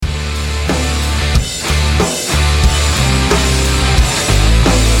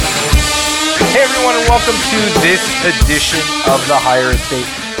welcome to this edition of the Higher Estate.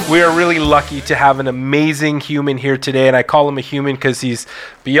 We are really lucky to have an amazing human here today, and I call him a human because he's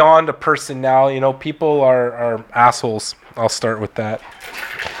beyond a person now. You know, people are assholes. I'll start with that.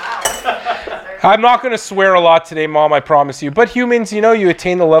 I'm not going to swear a lot today, Mom, I promise you. But humans, you know, you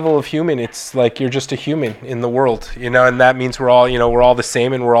attain the level of human. It's like you're just a human in the world, you know, and that means we're all, you know, we're all the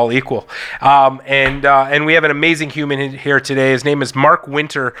same and we're all equal. And we have an amazing human here today. His name is Mark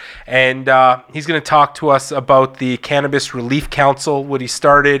Winter, and he's going to talk to us about the Cannabis Relief Counsel, what he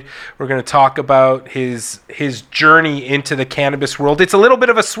started. We're going to talk about his journey into the cannabis world. It's a little bit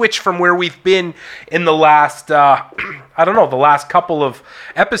of a switch from where we've been in the last, the last couple of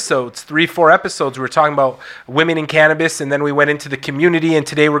episodes, 3-4 episodes. We were talking about women in cannabis, and then we went into the community, and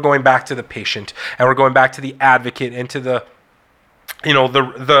today we're going back to the patient, and we're going back to the advocate, and to the, you know,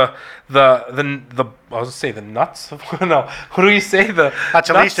 I was gonna say the nuts. No, what do you say? That's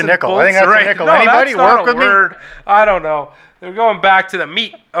at least a nickel. I think that's right. a nickel. No, Anybody that's not work with word. me? I don't know. They're going back to the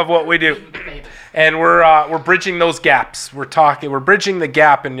meat of what we do, and we're bridging those gaps. We're bridging the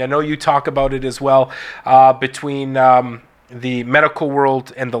gap, and I know you talk about it as well, between the medical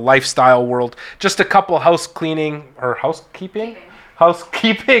world and the lifestyle world. Just a couple housekeeping.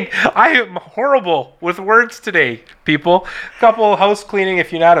 I am horrible with words today, people. Couple house cleaning.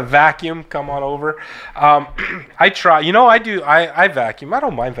 If you know how to vacuum, come on over. I try. You know, I vacuum. I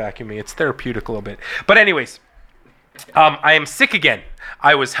don't mind vacuuming. It's therapeutic a little bit. But anyways, I am sick again.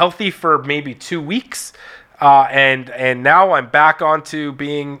 I was healthy for maybe 2 weeks. And now I'm back onto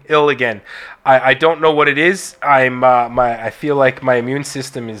being ill again. I don't know what it is. I feel like my immune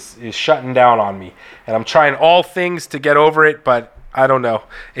system is shutting down on me, and I'm trying all things to get over it, but I don't know.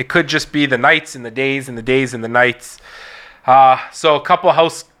 It could just be the nights and the days and the days and the nights. So a couple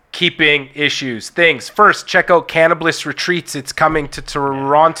housekeeping things. First, check out Cannabis Retreats. It's coming to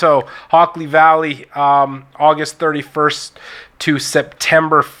Toronto, Hockley Valley, August 31st to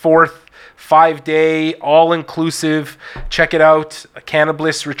September 4th. 5-day, all-inclusive. Check it out,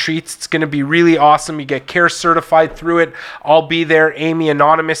 Cannabis Retreats. It's going to be really awesome. You get care certified through it. I'll be there. Amy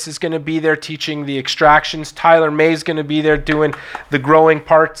Anonymous is going to be there teaching the extractions. Tyler May is going to be there doing the growing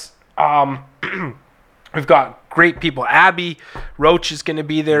parts. We've got great people. Abby Roach is going to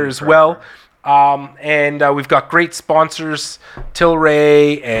be there as well. And we've got great sponsors,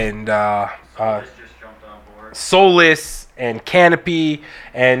 Tilray and Solus and Canopy,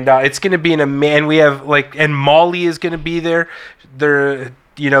 and it's going to be and we have and Molly is going to be there. They're,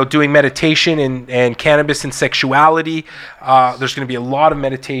 you know, doing meditation and cannabis and sexuality. There's going to be a lot of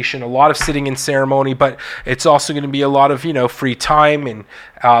meditation, a lot of sitting in ceremony, but it's also going to be a lot of, you know, free time and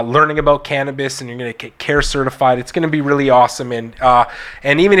learning about cannabis, and you're going to get care certified. It's going to be really awesome, and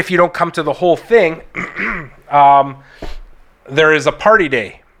even if you don't come to the whole thing, there is a party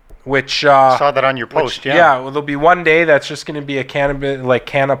day. Which saw that on your post, yeah. Well, there'll be one day that's just going to be a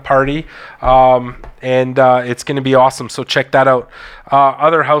canna party, and it's going to be awesome. So check that out.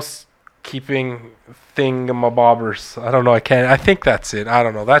 Other housekeeping thingamabobbers. I don't know. I think that's it. I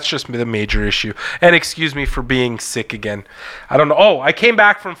don't know. That's just the major issue. And excuse me for being sick again. I don't know. Oh, I came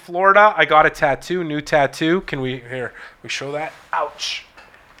back from Florida. I got a new tattoo. Can we show that? Ouch.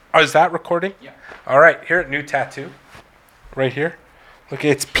 Oh, is that recording? Yeah. All right. Here, new tattoo. Right here. Okay,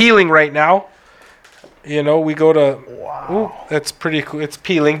 it's peeling right now. You know, we go to... Wow. Ooh, that's pretty cool. It's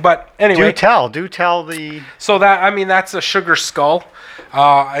peeling, but anyway. Do tell the... So that's a sugar skull.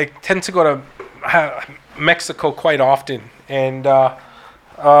 I tend to go to Mexico quite often, and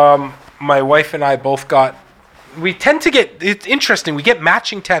my wife and I both we tend to get... It's interesting. We get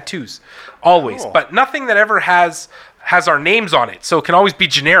matching tattoos, always, but nothing that ever has our names on it, so it can always be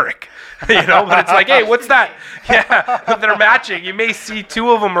generic. You know, but it's like, hey, what's that? Yeah, they're matching. You may see 2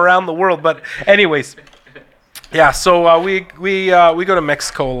 of them around the world, but anyways, yeah. So we go to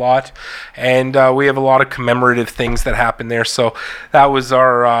Mexico a lot, and we have a lot of commemorative things that happen there. So that was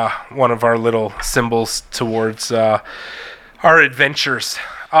our one of our little symbols towards our adventures.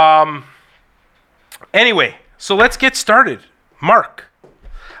 Anyway, so let's get started. Mark,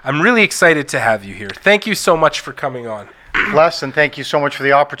 I'm really excited to have you here. Thank you so much for coming on. Bless, and thank you so much for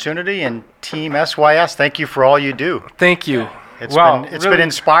the opportunity, and Team SYS, thank you for all you do. Thank you. It's been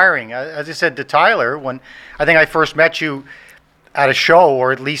inspiring. As I said to Tyler, when I think I first met you at a show,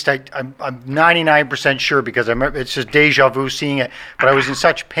 or at least I'm 99% sure, because I remember, it's just deja vu seeing it, but I was in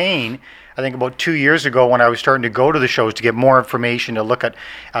such pain, I think about 2 years ago, when I was starting to go to the shows to get more information, to look at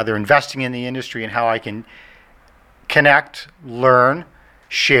either investing in the industry and how I can connect, learn,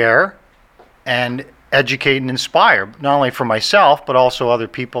 share, and educate and inspire, not only for myself, but also other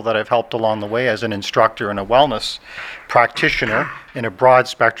people that I've helped along the way as an instructor and a wellness practitioner in a broad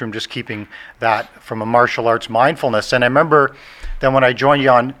spectrum, just keeping that from a martial arts mindfulness. And I remember then when I joined you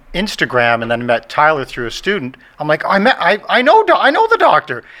on Instagram and then met Tyler through a student, I'm like, I know the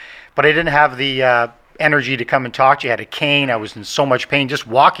doctor, but I didn't have the energy to come and talk to you. I had a cane. I was in so much pain. Just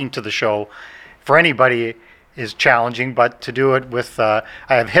walking to the show for anybody is challenging, but to do it with, I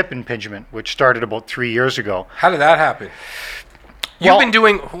have hip impingement, which started about 3 years ago. How did that happen? You've been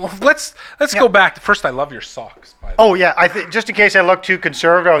doing. Well, let's go back. First, I love your socks. By the way. Oh yeah, just in case I look too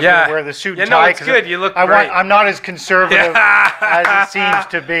conservative, I was going to wear the suit and tie. No, it's good. You look great. I'm not as conservative as it seems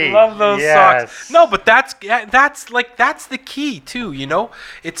to be. Love those socks. No, but that's the key too. You know,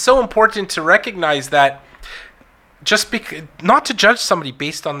 it's so important to recognize that. Not to judge somebody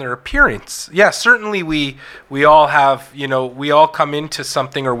based on their appearance. Yeah, certainly we all have, we all come into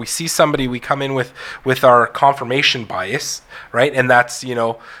something, or we see somebody, we come in with our confirmation bias, right? And that's,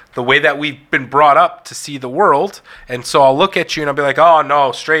 the way that we've been brought up to see the world. And so I'll look at you and I'll be like, oh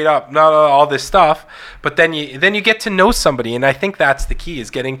no, straight up, no, all this stuff. But then you get to know somebody, and I think that's the key,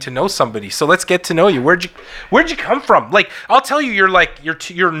 is getting to know somebody. So let's get to know you. Where'd you come from? Like, I'll tell you,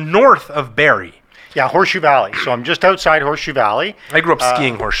 you're north of Barrie. Yeah, Horseshoe Valley. So I'm just outside Horseshoe Valley. I grew up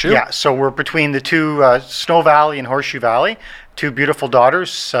skiing Horseshoe. Yeah, so we're between the two, Snow Valley and Horseshoe Valley. Two beautiful daughters,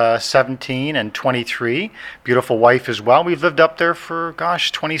 17 and 23. Beautiful wife as well. We've lived up there for,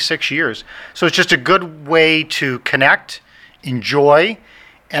 26 years. So it's just a good way to connect, enjoy,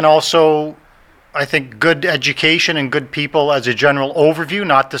 and also, I think, good education and good people as a general overview.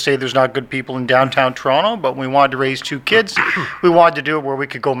 Not to say there's not good people in downtown Toronto, but we wanted to raise two kids. We wanted to do it where we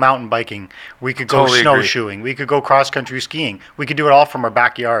could go mountain biking, we could go snowshoeing, we could go cross-country skiing. We could do it all from our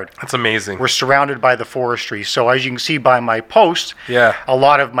backyard. That's amazing. We're surrounded by the forestry. So as you can see by my posts, a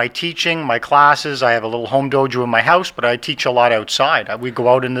lot of my teaching, my classes, I have a little home dojo in my house, but I teach a lot outside. We go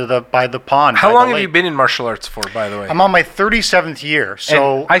out by the pond. How long have you been in martial arts for, by the way? I'm on my 37th year.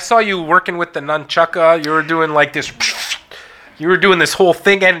 So and I saw you working with the nunchaka. You were doing like this. You were doing this whole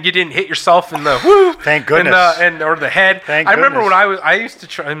thing, and you didn't hit yourself in the whoo. Thank goodness. Or the head. Thank I goodness. remember when I used to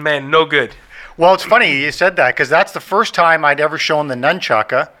try. Man, no good. Well, it's funny you said that, because that's the first time I'd ever shown the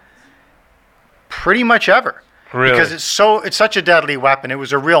nunchaka. Pretty much ever. Really? Because it's such a deadly weapon. It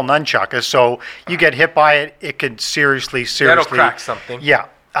was a real nunchaka, so you get hit by it, it could seriously. That'll crack something. Yeah.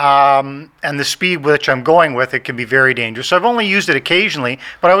 And the speed which I'm going with it can be very dangerous. So I've only used it occasionally,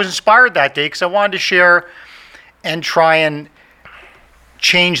 but I was inspired that day because I wanted to share and try and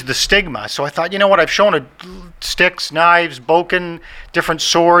change the stigma. So I thought, you know what, I've shown sticks, knives, bokken, different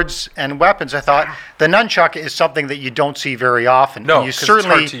swords and weapons. I thought the nunchuck is something that you don't see very often. No, because it's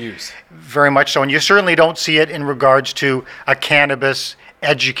hard to use. Very much so. And you certainly don't see it in regards to a cannabis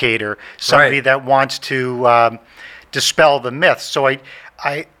educator, somebody that wants to dispel the myths. So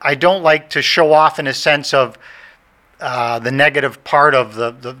I don't like to show off in a sense of the negative part of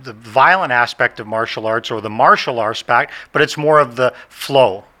the violent aspect of martial arts or the martial aspect, but it's more of the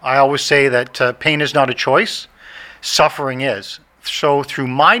flow. I always say that pain is not a choice, suffering is. So through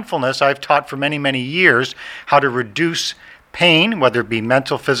mindfulness, I've taught for many, many years how to reduce pain, whether it be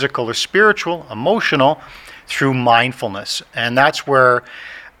mental, physical, or spiritual, emotional, through mindfulness. And that's where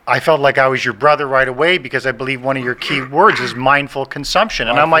I felt like I was your brother right away, because I believe one of your key words is mindful consumption.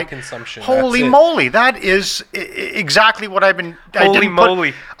 And I'm like, holy moly, that is exactly what I've been... Holy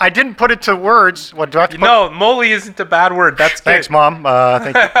moly. I didn't put it to words. What do I have to put? No, moly isn't a bad word. That's good. Thanks, Mom.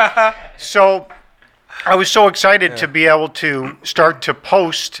 Thank you. So I was so excited to be able to start to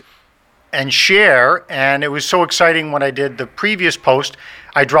post and share, and it was so exciting when I did the previous post.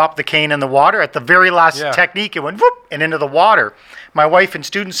 I dropped the cane in the water. At the very last technique, it went whoop and into the water. My wife and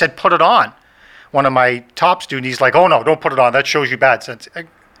students said, put it on. One of my top students, he's like, oh no, don't put it on. That shows you bad sense.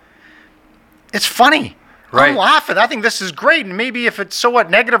 It's funny. Right. I'm laughing. I think this is great. And maybe if it's somewhat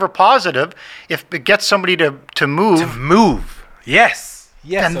negative or positive, if it gets somebody to move. To move. Yes.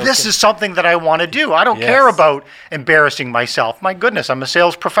 Yes. And this is something that I want to do. I don't care about embarrassing myself. My goodness, I'm a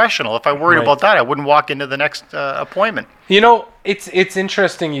sales professional. If I worried about that, I wouldn't walk into the next appointment. You know, it's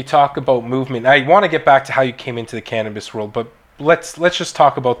interesting you talk about movement. I want to get back to how you came into the cannabis world, but let's just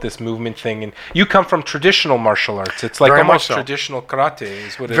talk about this movement thing. And you come from traditional martial arts. It's like very almost so. Traditional karate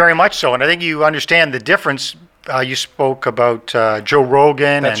is what it is. Very much so. And I think you understand the difference. You spoke about Joe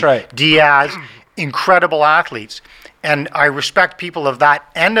Rogan and Diaz, incredible athletes. And I respect people of that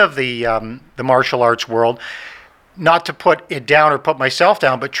end of the martial arts world. Not to put it down or put myself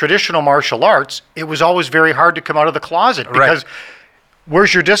down, but traditional martial arts, it was always very hard to come out of the closet because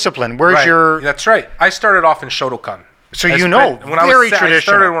where's your discipline? Where's your... That's right. I started off in Shotokan. So very traditional. I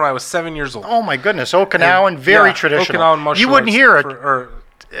started when I was 7 years old. Oh my goodness, Okinawan, very traditional. Okinawan martial you wouldn't arts hear it. or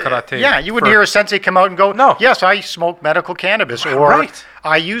karate. Yeah, you wouldn't hear a sensei come out and go, No. yes, I smoke medical cannabis, or Right.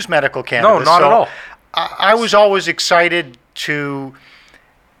 I use medical cannabis. No, not at all. I was always excited to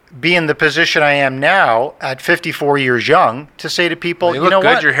be in the position I am now at 54 years young to say to people, You you know look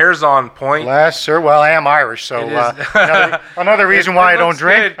good. what? Your hair's on point. Yes, sir. Well, I am Irish, so It is. another reason why I don't looks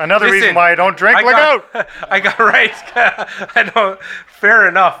drink. good. Another reason Listen, why I don't drink. Look out! I got right. I know. Fair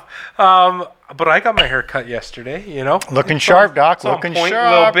enough. But I got my hair cut yesterday. Looking sharp, Doc. It's on Looking point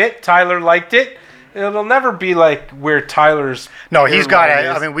sharp. a little bit. Tyler liked it. It'll never be like where Tyler's. No, he's got it.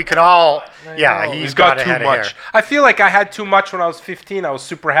 hairline I is. mean, we can all. Yeah, No, he's got a too head of much. hair. I feel like I had too much when I was 15. I was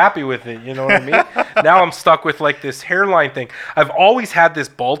super happy with it. You know what I mean? Now I'm stuck with like this hairline thing. I've always had this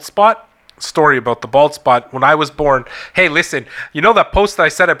bald spot. Story about the bald spot when I was born. Hey, listen, you know that post that I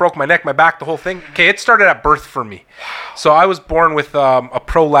said I broke my neck, my back, the whole thing? Okay, it started at birth for me. So I was born with a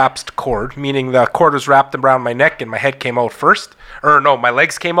prolapsed cord, meaning the cord was wrapped around my neck and my head came out first. Or no, my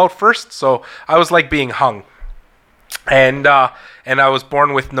legs came out first. So I was like being hung. And I was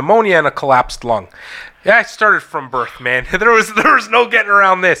born with pneumonia and a collapsed lung. Yeah, I started from birth, man. There was no getting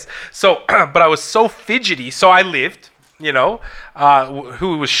around this. So, but I was so fidgety, so I lived.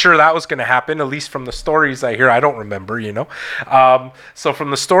 Who was sure that was going to happen, at least from the stories I hear. I don't remember, So from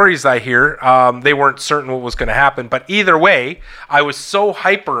the stories I hear, they weren't certain what was going to happen. But either way, I was so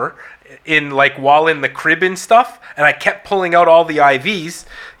hyper while in the crib and stuff, and I kept pulling out all the IVs,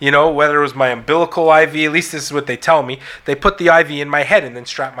 whether it was my umbilical IV, at least this is what they tell me. They put the IV in my head and then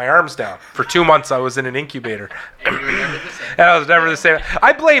strapped my arms down. For 2 months, I was in an incubator. And you were never the same. And I was never the same.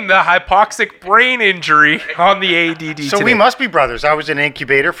 I blame the hypoxic brain injury on the ADD So today. we must be brothers. I was in an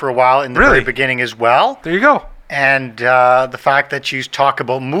incubator for a while in the Really? very beginning as well. There you go. And the fact that you talk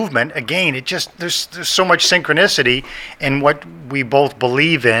about movement, again, there's so much synchronicity in what we both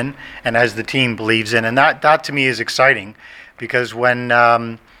believe in and as the team believes in. And that to me is exciting because when,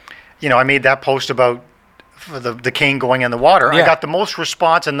 I made that post about the cane going in the water, Yeah. I got the most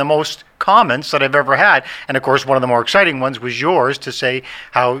response and the most comments that I've ever had. And of course, one of the more exciting ones was yours to say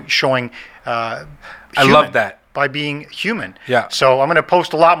how showing I love that. by being human. Yeah. So I'm going to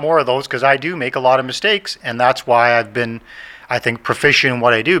post a lot more of those because I do make a lot of mistakes, and that's why I've been, I think, proficient in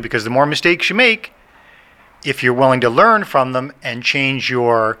what I do. Because the more mistakes you make, if you're willing to learn from them and change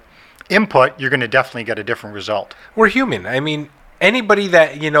your input, you're going to definitely get a different result. We're human. I mean, anybody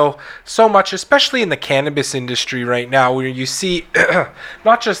that, so much, especially in the cannabis industry right now, where you see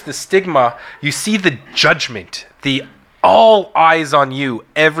not just the stigma, you see the judgment, the all eyes on you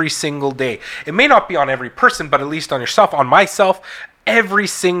every single day. It may not be on every person, but at least on yourself, on myself, every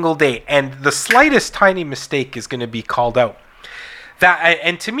single day. And the slightest tiny mistake is going to be called out.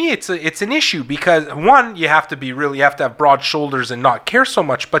 And to me, it's an issue because one, you have to have broad shoulders and not care so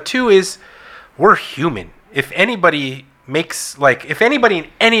much. But two is, we're human. If anybody in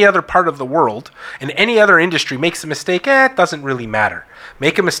any other part of the world, in any other industry makes a mistake, it doesn't really matter.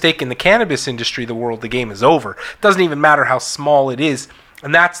 Make a mistake in the cannabis industry, the game is over. It doesn't even matter how small it is.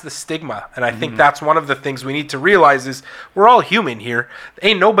 And that's the stigma. And I think that's one of the things we need to realize is we're all human here.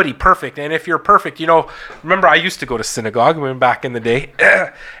 Ain't nobody perfect. And if you're perfect, remember I used to go to synagogue back in the day.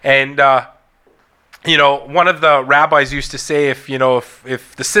 And, one of the rabbis used to say, if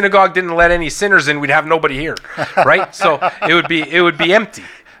the synagogue didn't let any sinners in, we'd have nobody here, right? So it would be empty,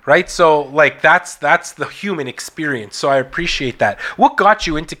 right? So that's the human experience. So I appreciate that. What got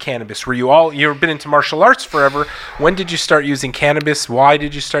you into cannabis? You've been into martial arts forever. When did you start using cannabis? Why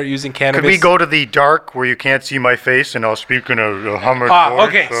did you start using cannabis? Could we go to the dark where you can't see my face and I'll speak in a hummer voice?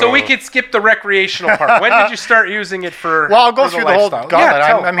 Okay, so we could skip the recreational part. When did you start using it for? Well, I'll go through the whole lifestyle?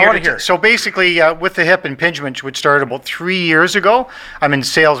 gauntlet. I'm here to hear. So basically, with the hip impingement, which started about 3 years ago, I'm in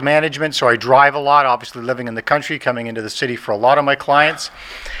sales management, so I drive a lot. Obviously, living in the country, coming into the city for a lot of my clients,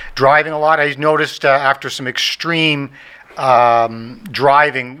 driving a lot. I noticed after some extreme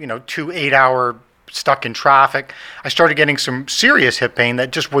driving, 2 8-hour stuck in traffic, I started getting some serious hip pain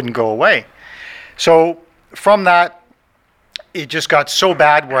that just wouldn't go away. So from that, it just got so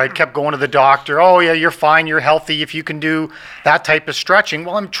bad where I kept going to the doctor. Oh yeah, you're fine, you're healthy if you can do that type of stretching.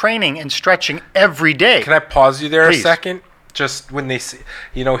 Well, I'm training and stretching every day. Can I pause you there Please. a second? Just when they say,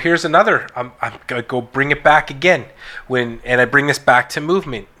 here's another, I'm going to go bring it back again. And I bring this back to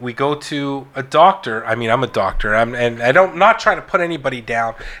movement. We go to a doctor. I mean, I'm a doctor. Not trying to put anybody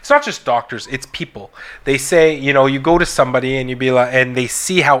down. It's not just doctors, it's people. They say, you go to somebody and you be like, and they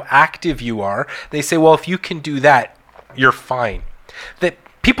see how active you are. They say, well, if you can do that, you're fine. That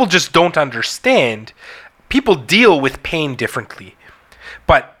people just don't understand. People deal with pain differently.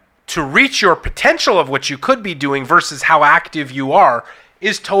 But to reach your potential of what you could be doing versus how active you are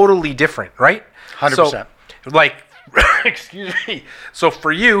is totally different, right? 100%. So, like, excuse me. So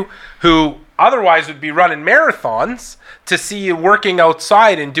for you, who otherwise would be running marathons, to see you working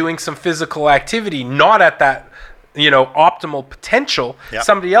outside and doing some physical activity, not at that, optimal potential,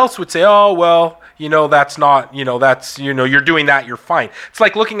 somebody else would say, oh, well, that's not, that's, you're doing that, you're fine. It's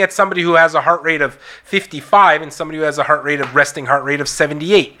like looking at somebody who has a heart rate of 55 and somebody who has a resting heart rate of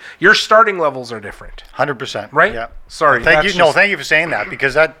 78. Your starting levels are different. 100%. Right? Yeah. Sorry. Thank you. No, thank you for saying that,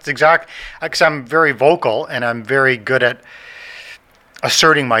 because that's because I'm very vocal and I'm very good at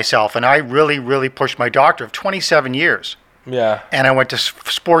asserting myself. And I really, really pushed my doctor of 27 years. Yeah. And I went to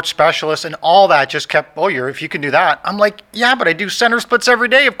sports specialists, and all that just kept, if you can do that. I'm like, yeah, but I do center splits every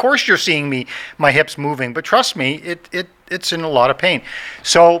day. Of course you're seeing my hips moving. But trust me, it's in a lot of pain.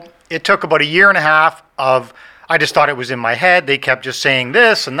 So it took about a year and a half I just thought it was in my head. They kept just saying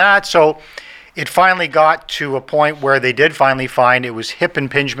this and that. So it finally got to a point where they did finally find it was hip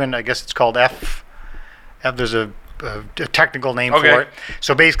impingement. I guess it's called F. There's a technical name for it.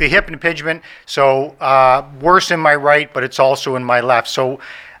 So basically hip impingement. So worse in my right, but it's also in my left. So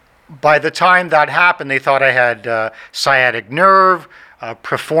by the time that happened, they thought I had sciatic nerve,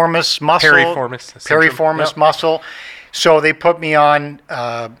 piriformis muscle, muscle. So they put me on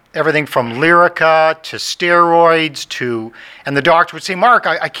everything from Lyrica to steroids and the doctor would say, Mark,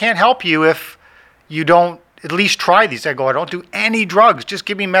 I can't help you if you don't at least try these. I go, I don't do any drugs. Just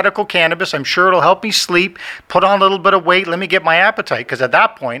give me medical cannabis. I'm sure it'll help me sleep, put on a little bit of weight. Let me get my appetite. Because at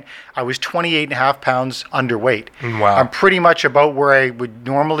that point, I was 28 and a half pounds underweight. Wow. I'm pretty much about where I would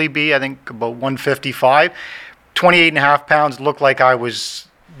normally be. I think about 155. 28 and a half pounds looked like I was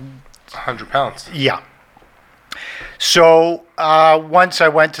 100 pounds. Yeah. So once I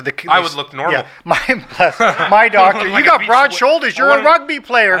went to I would look normal. Yeah, my doctor. You got broad shoulders. You're a rugby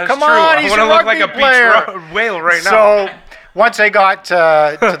player. Come on, he's a rugby player. I want to look like a beach whale right now. So once I got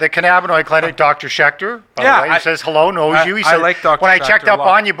to the cannabinoid clinic, Dr. Schechter, by the way, he says hello, knows you. He said, I like Dr. When I Schechter checked up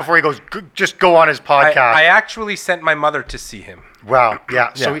on you before, he goes, just go on his podcast. I actually sent my mother to see him. Wow,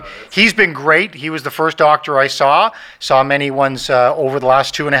 yeah. So he's been great. He was the first doctor I saw many ones over the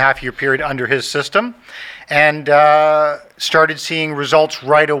last 2.5 year period under his system, and started seeing results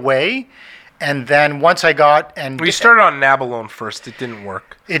right away. And then once I got... We started on Nabalone first. It didn't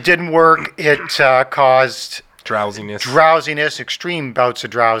work. It didn't work. It caused... Drowsiness, extreme bouts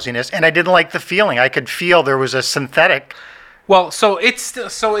of drowsiness. And I didn't like the feeling. I could feel there was a synthetic... Well, so it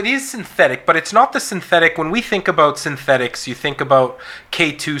is synthetic, but it's not the synthetic. When we think about synthetics, you think about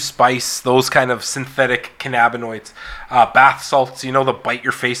K2 spice, those kind of synthetic cannabinoids, bath salts. The bite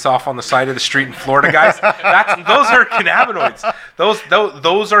your face off on the side of the street in Florida, guys. Those are cannabinoids.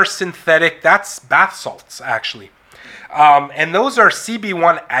 Those are synthetic. That's bath salts, actually, and those are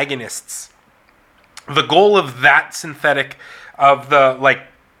CB1 agonists. The goal of that synthetic, of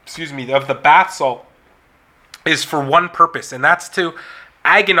the bath salt, is for one purpose, and that's to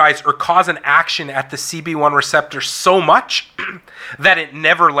agonize or cause an action at the CB1 receptor so much that it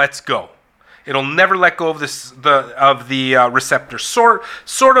never lets go. It'll never let go of the receptor.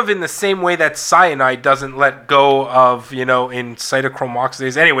 Sort of in the same way that cyanide doesn't let go of, in cytochrome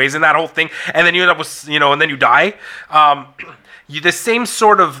oxidase. Anyways, in that whole thing, and then you end up with, and then you die. The same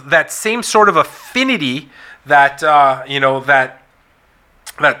sort of affinity that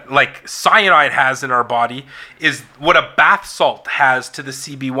that like cyanide has in our body is what a bath salt has to the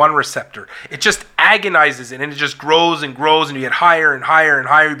CB1 receptor. It just agonizes it, and it just grows and grows, and you get higher and higher and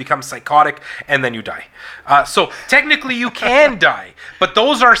higher. You become psychotic, and then you die. So technically you can die, but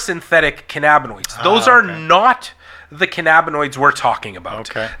those are synthetic cannabinoids. Those are not the cannabinoids we're talking about.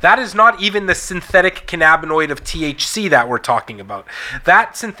 Okay. That is not even the synthetic cannabinoid of THC that we're talking about.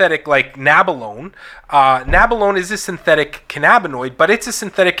 That synthetic, like Nabalone, Nabalone is a synthetic cannabinoid, but it's a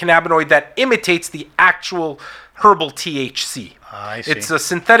synthetic cannabinoid that imitates the actual herbal THC. I see. It's a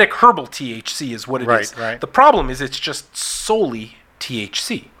synthetic herbal THC is what it is. Right. The problem is it's just solely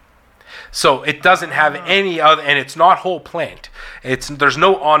THC. So it doesn't have any other, and it's not whole plant. There's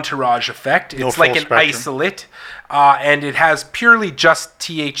no entourage effect. It's like an isolate, and it has purely just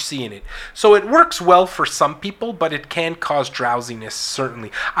THC in it. So it works well for some people, but it can cause drowsiness,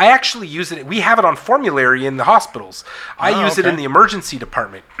 certainly. I actually use it. We have it on formulary in the hospitals. I use it in the emergency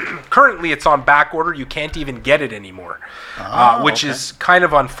department. Currently, it's on back order. You can't even get it anymore, which is kind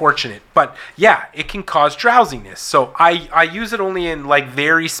of unfortunate. But yeah, it can cause drowsiness. So I use it only in like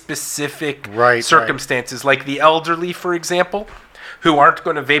very specific circumstances, like the elderly, for example, who aren't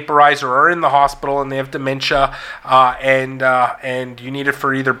going to vaporize or are in the hospital and they have dementia, and you need it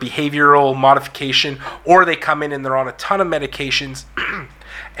for either behavioral modification, or they come in and they're on a ton of medications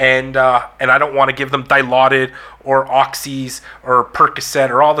and I don't want to give them Dilaudid or Oxys or Percocet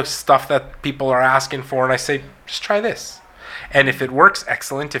or all the stuff that people are asking for, and I say, just try this. And if it works,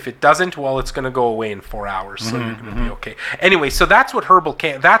 excellent. If it doesn't, well, it's going to go away in 4 hours, so you're going to be okay. Anyway, so that's what herbal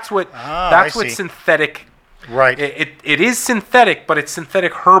that's what synthetic. Right. It is synthetic, but it's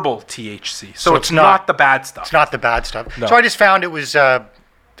synthetic herbal THC. So it's not the bad stuff. It's not the bad stuff. No. So I just found it was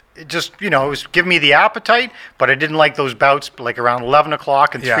it was giving me the appetite, but I didn't like those bouts like around 11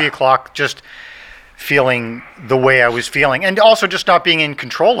 o'clock and 3 o'clock, just feeling the way I was feeling, and also just not being in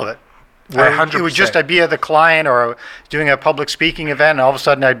control of it. Where 100%. It was just I'd be at the client or doing a public speaking event, and all of a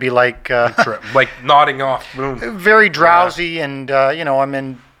sudden I'd be like like nodding off. Boom. Very drowsy, and I'm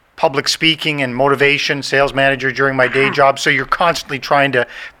in public speaking and motivation, sales manager during my day job, so you're constantly trying to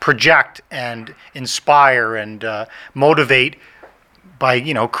project and inspire and motivate by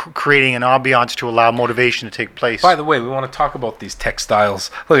creating an ambiance to allow motivation to take place. By the way, we want to talk about these textiles.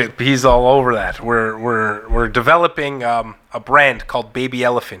 Look, he's all over that. We're developing a brand called Baby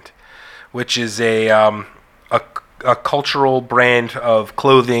Elephant, which is a cultural brand of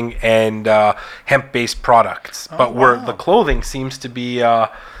clothing and hemp-based products. But the clothing seems to be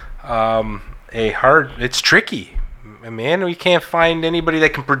it's tricky. Man, we can't find anybody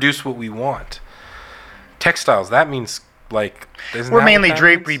that can produce what we want. Textiles, that means we're mainly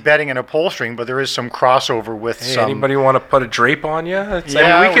drapery, bedding, and upholstering, but there is some crossover with some. Anybody want to put a drape on you?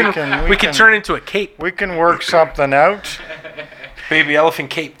 We can turn into a cape. We can work something out. Baby elephant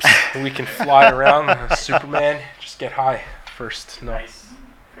capes. We can fly around. Superman, just get high first. No. Nice,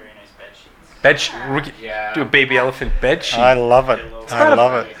 very nice bed sheets. Do a baby elephant bed sheet. I love it. I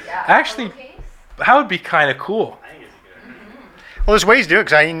love it. Actually, that would be kind of cool. I think it's a good idea. Well, there's ways to do it,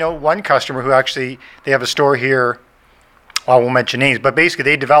 because I know one customer who actually, they have a store here. Well, I won't mention names, but basically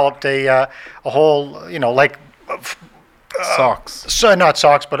they developed a whole, Socks. So not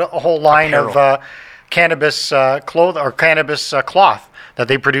socks, but a whole line Apparel. of cannabis cloth or cannabis cloth that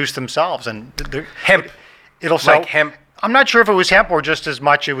they produce themselves, and Hemp. It'll sell. Like hemp. I'm not sure if it was hemp or just as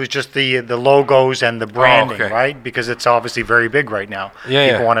much. It was just the logos and the branding, okay. right? Because it's obviously very big right now. Yeah,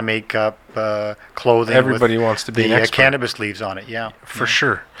 People yeah. want to make up clothing. Everybody with wants to be an the expert. cannabis leaves on it. Yeah, For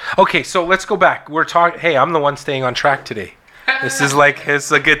sure. Okay, so let's go back. We're talking. Hey, I'm the one staying on track today. This is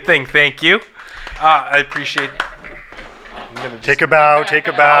it's a good thing. Thank you. I appreciate. I'm gonna just, Take a bow. Take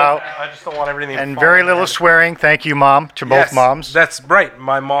a bow. I just don't want everything. And falling very little down. swearing. Thank you, Mom, to both Yes, moms. That's right.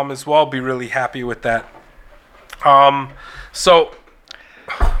 My mom as well. Be really happy with that. So So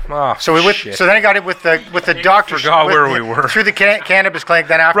shit. then I got it with the doctor. Forgot where we were. Through the cannabis clinic.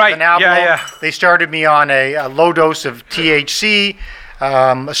 Then after Right, the Navajo, yeah. they started me on a low dose of THC,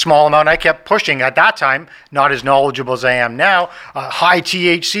 a small amount. I kept pushing at that time, not as knowledgeable as I am now. High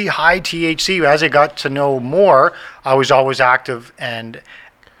THC. As I got to know more, I was always active and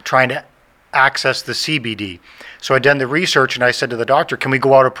trying to access the CBD. So I done the research, and I said to the doctor, can we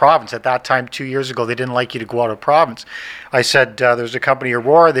go out of province? At that time, 2 years ago, they didn't like you to go out of province. I said, there's a company,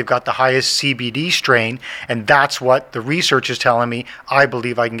 Aurora, they've got the highest CBD strain, and that's what the research is telling me I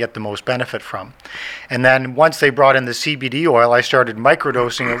believe I can get the most benefit from. And then once they brought in the CBD oil, I started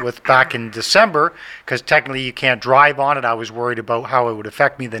microdosing it back in December, because technically you can't drive on it. I was worried about how it would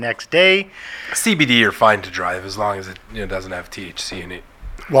affect me the next day. CBD, you're fine to drive as long as it doesn't have THC in it.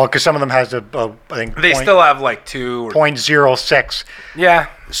 Well, because some of them has I think They still have 2 or 0.06. yeah.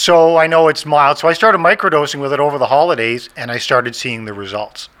 So I know it's mild. So I started microdosing with it over the holidays, and I started seeing the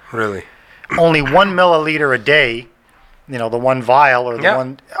results. Really. Only 1 milliliter a day, the one vial or the Yeah,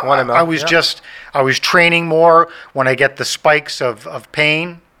 one. 1 ml, I was I was training more. When I get the spikes of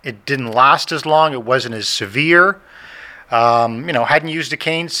pain, it didn't last as long. It wasn't as severe. Hadn't used a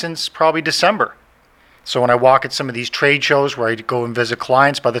cane since probably December. So when I walk at some of these trade shows where I go and visit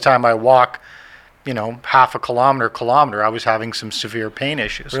clients, by the time I walk, half a kilometer, I was having some severe pain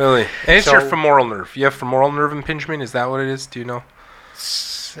issues. Really? And it's your So- femoral nerve. You have femoral nerve impingement? Is that what it is? Do you know?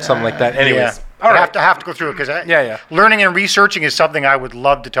 Something like that. Anyways. Yeah. All I right. have to go through it, because Yeah. learning and researching is something I would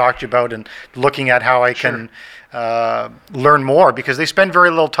love to talk to you about, and looking at how I can learn more, because they spend very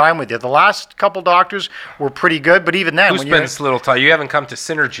little time with you. The last couple doctors were pretty good, but even then, Who when spends little time? You haven't come to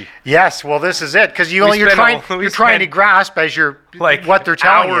Synergy. yes, well, this is it, because you're spend trying we you're trying to spend grasp as you're what they're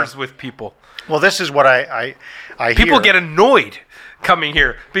telling hours you. with people. Well, this is what I People hear. get annoyed coming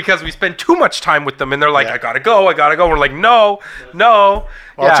here because we spend too much time with them, and they're like, Yeah. I gotta go. We're like, no. Well,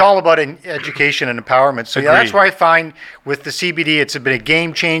 Well, it's all about education and empowerment. So yeah, that's Agreed. where I find with the CBD, it's been a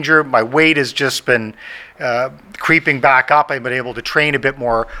game changer. My weight has just been creeping back up. I've been able to train a bit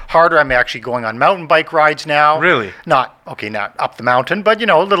more harder. I'm actually going on mountain bike rides now. Really? Not up the mountain, but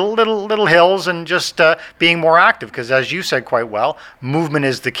little hills and just being more active. Because as you said quite well, movement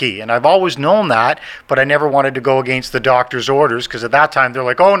is the key. And I've always known that, but I never wanted to go against the doctor's orders because at that time they're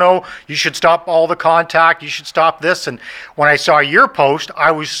like, "Oh no, you should stop all the contact. You should stop this." And when I saw your post,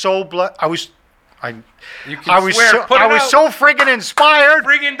 I was so You can swear. Put I it was out. so friggin' inspired.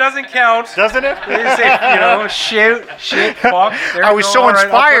 Friggin' doesn't count. Doesn't it? They say, shit, fuck. There I you was go. so All right, I'll put it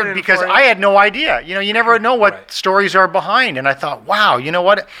inspired in because for you. I had no idea. You never know what Right. stories are behind. And I thought, wow, you know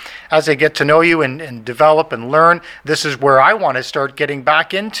what? As I get to know you and develop and learn, this is where I want to start getting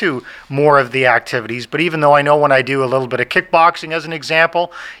back into more of the activities. But even though I know when I do a little bit of kickboxing, as an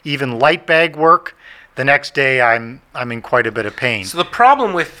example, even light bag work, the next day I'm in quite a bit of pain. So the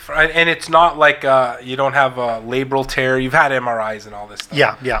problem with, and it's not like you don't have a labral tear. You've had MRIs and all this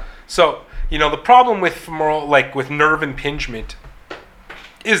stuff. Yeah. So the problem with femoral, like with nerve impingement,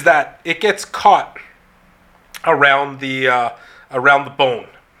 is that it gets caught around the bone,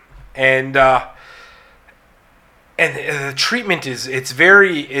 and the treatment it's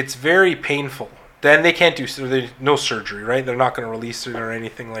very painful. Then they can't do there's no surgery, right? They're not going to release it or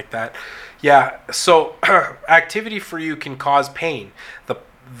anything like that. Yeah. So activity for you can cause pain.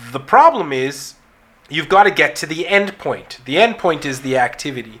 The problem is you've got to get to the end point. The end point is the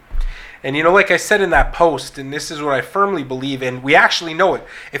activity. And like I said in that post, and this is what I firmly believe, and we actually know it.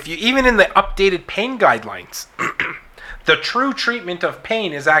 If you even in the updated pain guidelines, the true treatment of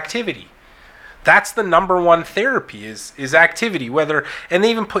pain is activity. That's the number one therapy is activity. And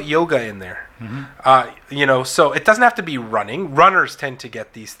they even put yoga in there. Mm-hmm. So it doesn't have to be running. Runners tend to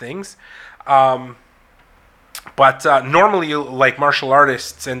get these things. But normally, like martial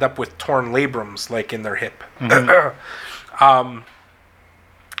artists end up with torn labrums, like in their hip. Mm-hmm.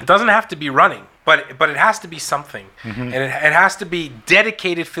 It doesn't have to be running, but it has to be something, mm-hmm. and it has to be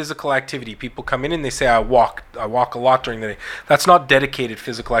dedicated physical activity. People come in and they say, I walk a lot during the day. That's not dedicated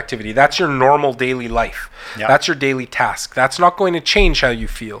physical activity. That's your normal daily life. Yep. That's your daily task. That's not going to change how you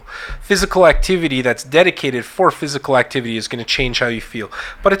feel. Physical activity that's dedicated for physical activity is going to change how you feel,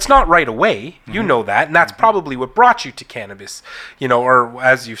 but it's not right away. Mm-hmm. You know that, and that's mm-hmm. probably what brought you to cannabis. Or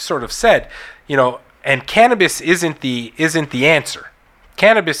as you've sort of said, and cannabis isn't the answer.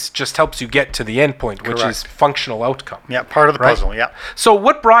 Cannabis just helps you get to the end point, which Correct. is functional outcome. Yeah, part of the puzzle, yeah. So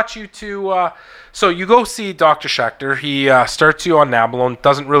what brought you to, so you go see Dr. Schechter, he starts you on Nabalone,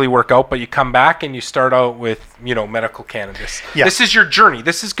 doesn't really work out, but you come back and you start out with, medical cannabis. Yeah. This is your journey.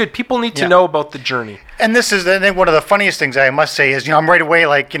 This is good. People need to know about the journey. And this is, I think, one of the funniest things I must say is, I'm right away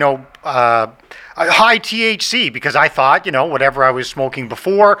like, high THC, because I thought, whatever I was smoking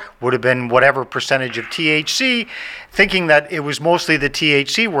before would have been whatever percentage of THC, thinking that it was mostly the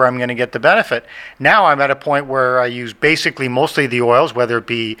THC where I'm going to get the benefit. Now I'm at a point where I use basically mostly the oils, whether it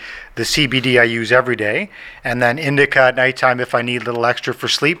be the CBD I use every day, and then indica at nighttime if I need a little extra for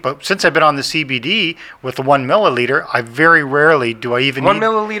sleep. But since I've been on the CBD with the 1 milliliter, I very rarely do I even 1 need...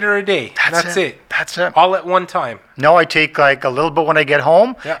 milliliter a day. That's it. That's it. All at one time. No, I take like a little bit when I get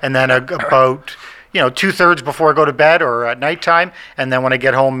home, and then about 2/3 before I go to bed or at nighttime, and then when I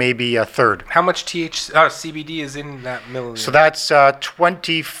get home, maybe a third. How much CBD is in that milliliter? So that's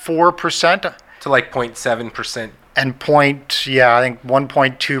 24% to like 0.7%. And I think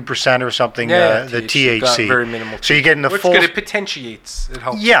 1.2% or something. The THC. Very minimal. So you get in the Which full. Good, it potentiates. It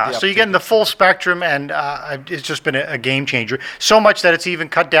helps. Yeah, so you get in the full spectrum, and it's just been a game changer. So much that it's even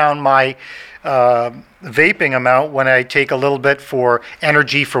cut down my vaping amount when I take a little bit for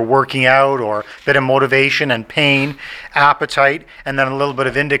energy for working out, or a bit of motivation and pain, appetite, and then a little bit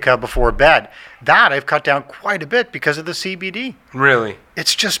of indica before bed. That I've cut down quite a bit because of the CBD. Really?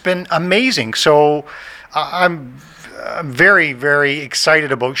 It's just been amazing. So I'm very, very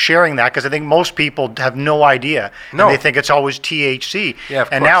excited about sharing that, because I think most people have no idea. No. And they think it's always THC. Yeah, of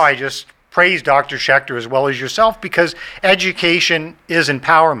and course. now I just praise Dr. Schechter as well as yourself, because education is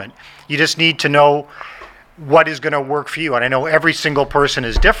empowerment. You just need to know what is going to work for you. And I know every single person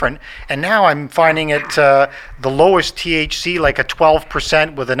is different. And now I'm finding it the lowest THC, like a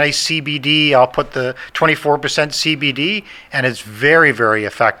 12% with a nice CBD. I'll put the 24% CBD, and it's very, very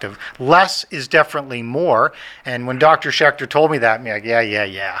effective. Less is definitely more. And when Dr. Schechter told me that, I'm like,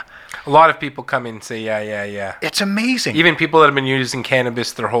 yeah. A lot of people come in and say, yeah. It's amazing. Even people that have been using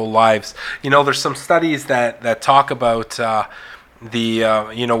cannabis their whole lives. There's some studies that talk about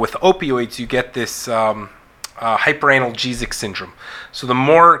with opioids, you get this hyperanalgesic syndrome. So the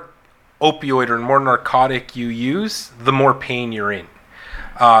more opioid or more narcotic you use, the more pain you're in.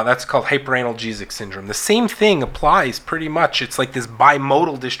 That's called hyperanalgesic syndrome. The same thing applies pretty much. It's like this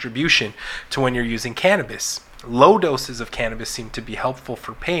bimodal distribution to when you're using cannabis. Low doses of cannabis seem to be helpful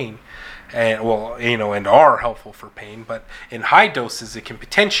for pain, and are helpful for pain, but in high doses it can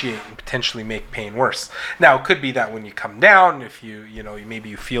potentially make pain worse. Now it could be that when you come down, if maybe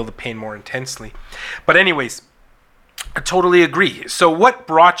you feel the pain more intensely. But anyways, I totally agree. So what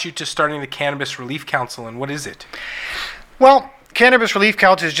brought you to starting the Cannabis Relief Counsel, and what is it? Well, Cannabis Relief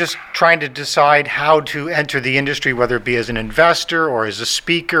Counsel is just trying to decide how to enter the industry, whether it be as an investor or as a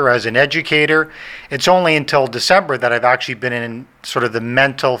speaker, as an educator. It's only until December that I've actually been in sort of the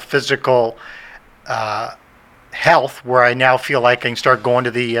mental, physical health, where I now feel like I can start going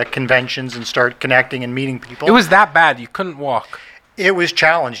to the conventions and start connecting and meeting people. It was that bad? You couldn't walk? It was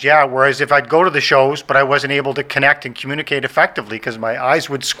challenged, yeah. Whereas if I'd go to the shows, but I wasn't able to connect and communicate effectively because my eyes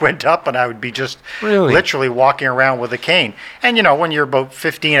would squint up and I would be just literally walking around with a cane. And when you're about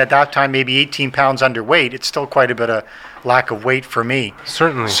 15 at that time, maybe 18 pounds underweight, it's still quite a bit of lack of weight for me.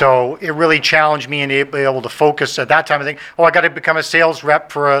 Certainly. So it really challenged me and be able to focus at that time. I think, I got to become a sales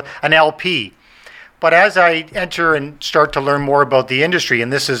rep for an LP. But as I enter and start to learn more about the industry,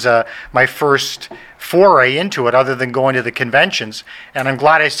 and this is my first foray into it other than going to the conventions, and I'm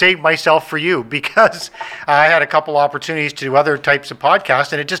glad I saved myself for you, because I had a couple opportunities to do other types of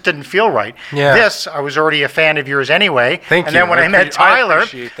podcasts and it just didn't feel right. Yeah. This, I was already a fan of yours anyway. Thank you. And then when I met Tyler, I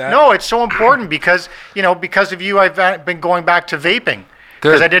appreciate that. No, it's so important because of you, I've been going back to vaping.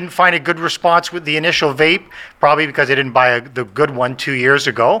 Because I didn't find a good response with the initial vape, probably because I didn't buy the good one 2 years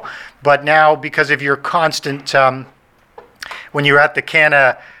ago. But now, because of your constant, when you were at the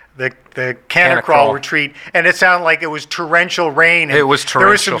Canna Crawl retreat, and it sounded like it was torrential rain. And it was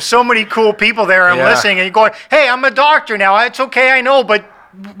torrential. There were so many cool people there. I'm listening, and you're going, "Hey, I'm a doctor now. It's okay, I know, but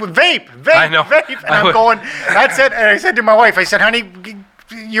vape, I know. vape." And I'm going, "That's it." And I said to my wife, I said, "Honey,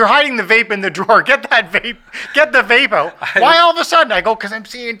 you're hiding the vape in the drawer. Get that vape. Get the vape out." Why all of a sudden? I go, "Because I'm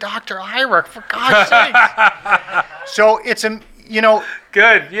seeing Dr. Ira, for God's sake." So it's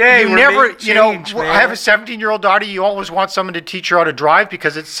good. Yay. You never, I have a 17-year-old daughter. You always want someone to teach her how to drive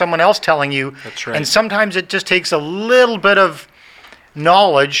because it's someone else telling you. That's right. And sometimes it just takes a little bit of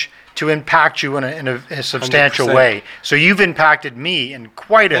knowledge to impact you in a substantial 100%. way. So you've impacted me in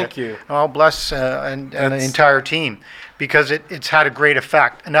quite Thank you. Oh, bless and the entire team, because it's had a great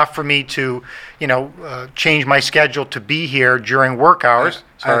effect, enough for me to, change my schedule to be here during work hours.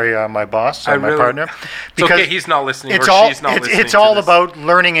 Sorry, my boss, my partner. Because okay, he's not listening, she's not listening. It's all about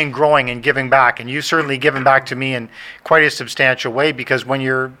learning and growing and giving back, and you've certainly given back to me in quite a substantial way, because when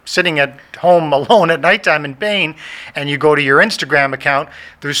you're sitting at home alone at nighttime in pain and you go to your Instagram account,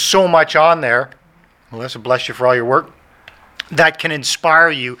 there's so much on there. Melissa, bless you for all your work. That can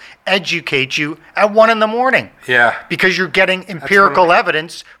inspire you, educate you at 1 a.m. Yeah. Because you're getting empirical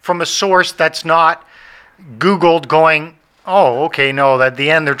evidence from a source that's not Googled going, "Oh, okay, no, at the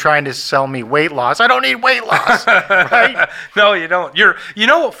end they're trying to sell me weight loss. I don't need weight loss." Right? No, you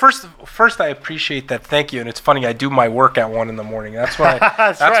don't. First I appreciate that. Thank you. And it's funny, I do my work at 1 a.m. That's when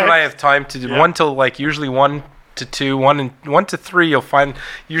that's when I have time to do. Yeah. 1 till usually 1 to 2, 1 to 3 you'll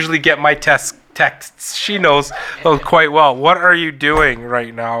usually get my texts. She knows those quite well. What are you doing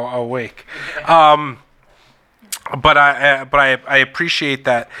right now awake? But I appreciate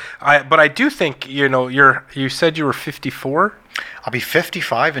that. But I do think, you said you were 54? I'll be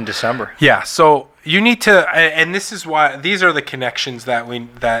 55 in December. Yeah, so you need to, and this is why, these are the connections that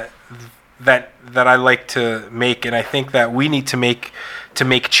I like to make, and I think that we need to make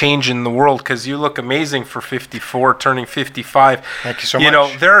change in the world, because you look amazing for 54, turning 55. Thank you so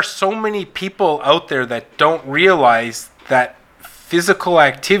much. There are so many people out there that don't realize that physical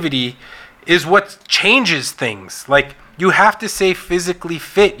activity is what changes things. Like, you have to stay physically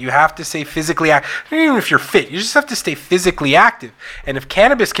fit. You have to stay physically active. Even if you're fit, you just have to stay physically active. And if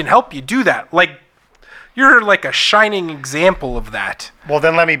cannabis can help you do that, you're like a shining example of that. Well,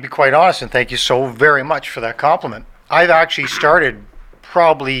 then let me be quite honest, and thank you so very much for that compliment. I've actually started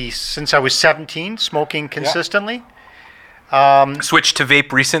probably since I was 17, smoking consistently. Switched to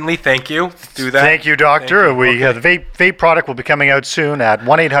vape recently. Thank you. Do that. Thank you, doctor. The vape product will be coming out soon at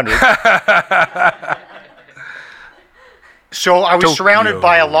 1-800. So I was surrounded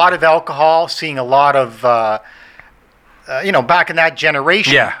by a lot of alcohol, seeing a lot of, back in that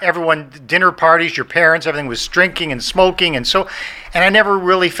generation, everyone, dinner parties, your parents, everything was drinking and smoking. And I never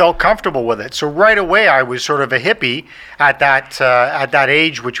really felt comfortable with it. So right away, I was sort of a hippie at that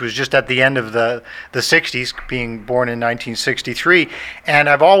age, which was just at the end of the 60s, being born in 1963. And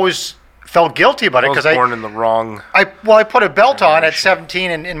I've always felt guilty about it because I was born in the wrong. I put a belt on at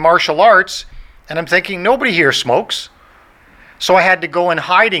 17 in martial arts, and I'm thinking, nobody here smokes. So I had to go in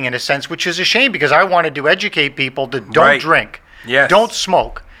hiding in a sense, which is a shame because I wanted to educate people to don't Right. drink, Yes. don't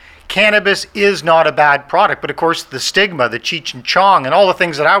smoke. Cannabis is not a bad product, but of course the stigma, the Cheech and Chong, and all the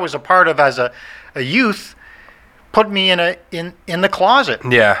things that I was a part of as a youth put me in the closet.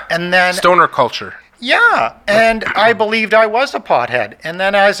 Yeah. And then Stoner culture. yeah, and I believed I was a pothead. And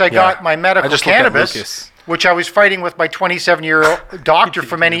then as I got my I medical just looked at cannabis, Lucas. which I was fighting with my 27-year-old doctor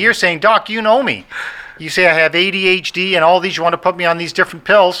for many years, saying, Doc, you know me. You say I have ADHD and all these, you want to put me on these different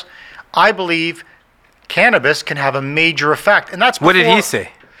pills. I believe cannabis can have a major effect. And that's What did before- he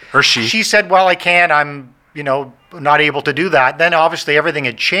say? Or she? She said, well, I can't. I'm, not able to do that. Then obviously everything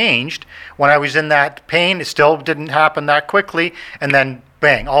had changed. When I was in that pain, it still didn't happen that quickly. And then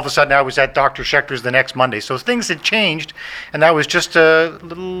bang, all of a sudden I was at Dr. Schechter's the next Monday. So things had changed. And that was just a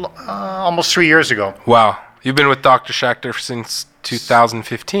little, almost 3 years ago. Wow. You've been with Dr. Schechter since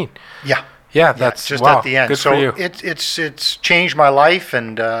 2015. Yeah. Yeah, that's just wow. at the end. Good So for you. it's changed my life,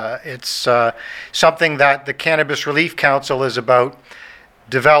 and it's something that the Cannabis Relief Counsel is about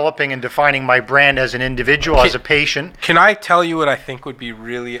developing and defining my brand as an individual, as a patient. Can I tell you what I think would be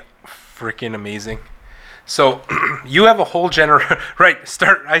really freaking amazing? So you have a whole right,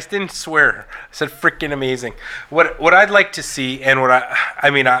 I didn't swear. I said freaking amazing. What I'd like to see, and what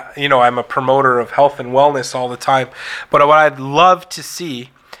I'm a promoter of health and wellness all the time, but what I'd love to see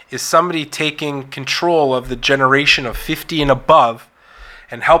is somebody taking control of the generation of 50 and above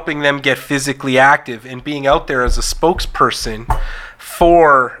and helping them get physically active and being out there as a spokesperson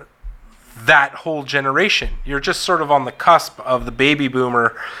for that whole generation. You're just sort of on the cusp of the baby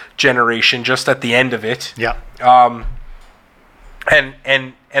boomer generation, just at the end of it. Yeah.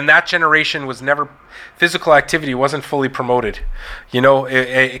 And that generation was never, physical activity wasn't fully promoted. It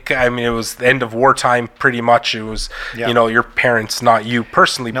was the end of wartime pretty much. It was, your parents, not you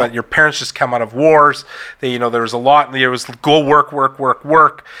personally, but your parents just come out of wars. There was a lot, there was go work,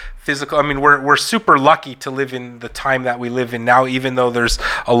 physical. I mean, we're super lucky to live in the time that we live in now, even though there's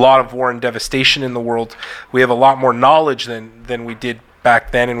a lot of war and devastation in the world. We have a lot more knowledge than we did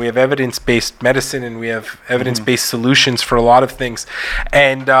back then, and we have evidence-based medicine, and we have evidence-based solutions for a lot of things,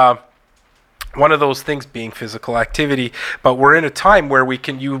 and one of those things being physical activity. But we're in a time where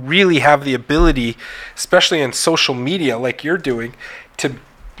you really have the ability, especially in social media like you're doing, to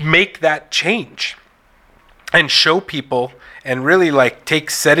make that change and show people and really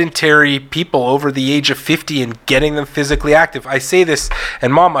take sedentary people over the age of 50 and getting them physically active. I say this,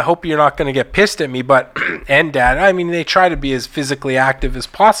 and Mom, I hope you're not going to get pissed at me, but and Dad, I mean, they try to be as physically active as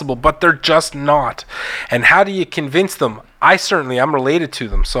possible, but they're just not. And how do you convince them? I'm related to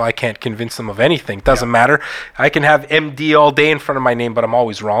them, so I can't convince them of anything. Doesn't matter. I can have MD all day in front of my name, but I'm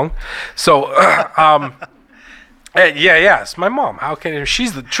always wrong. So, yeah, it's my mom. How can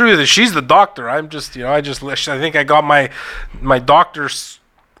she's the doctor? I'm just, I think I got my doctor's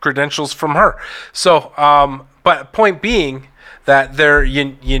credentials from her. So, but point being that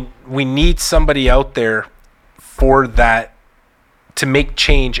we need somebody out there for that, to make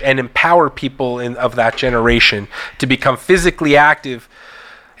change and empower people of that generation to become physically active.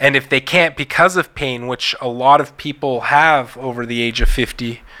 And if they can't because of pain, which a lot of people have over the age of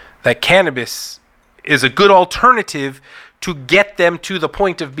 50, that cannabis is a good alternative to get them to the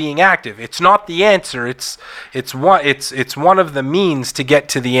point of being active. It's not the answer. It's one of the means to get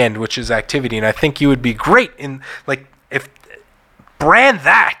to the end, which is activity. And I think you would be great in if brand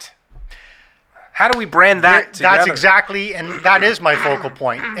that. How do we brand that together? That's exactly, and that is my focal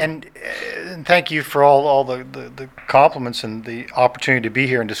point. And thank you for all the compliments and the opportunity to be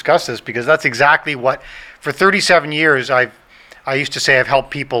here and discuss this, because that's exactly what, for 37 years, I used to say I've helped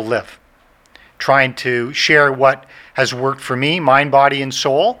people live, trying to share what has worked for me, mind, body, and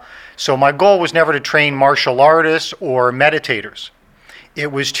soul. So my goal was never to train martial artists or meditators.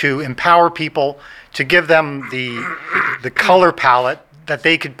 It was to empower people, to give them the color palette that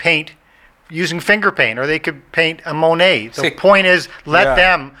they could paint using finger paint, or they could paint a Monet. The point is, let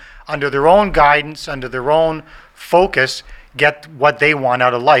them, under their own guidance, under their own focus, get what they want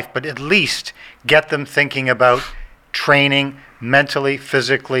out of life, but at least get them thinking about training mentally,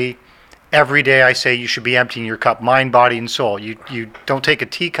 physically. Every day I say you should be emptying your cup, mind, body, and soul. You don't take a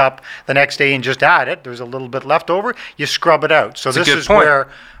teacup the next day and just add it. There's a little bit left over. You scrub it out. So this is where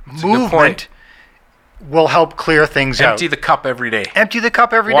movement will help clear things out. Empty the cup every day. Empty the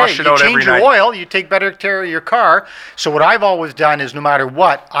cup every Wash day. it out You change every your night. oil, you take better care of your car. So what I've always done is, no matter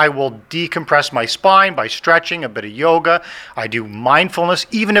what, I will decompress my spine by stretching, a bit of yoga. I do mindfulness,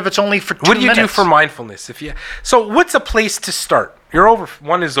 even if it's only for 2 minutes. What do you do for mindfulness? So what's a place to start?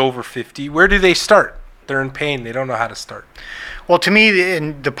 One is over 50. Where do they start? They're in pain. They don't know how to start. Well, to me,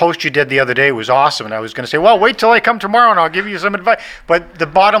 in the post you did the other day was awesome, and I was going to say, well, wait till I come tomorrow and I'll give you some advice. But the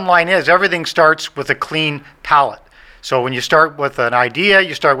bottom line is everything starts with a clean palette. So when you start with an idea,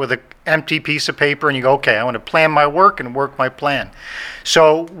 you start with an empty piece of paper and you go, okay, I want to plan my work and work my plan.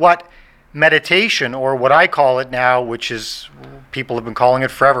 So what meditation, or what I call it now, which is, people have been calling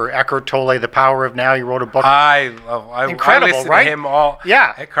it forever, Eckhart Tolle, The Power of Now. He wrote a book. Incredible, I listen right? to him all.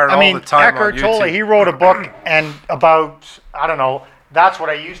 Yeah, Eckhart I mean, all the time Eckhart on Tolle, YouTube. he wrote a book, and about, I don't know, that's what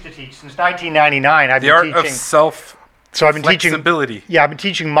I used to teach since 1999. I've The been art teaching. of self. So I've been teaching. Flexibility. Yeah, I've been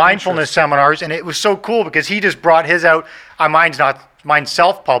teaching mindfulness seminars, and it was so cool because he just brought his out. Mine's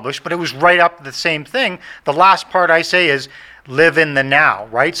self-published, but it was right up the same thing. The last part I say is live in the now,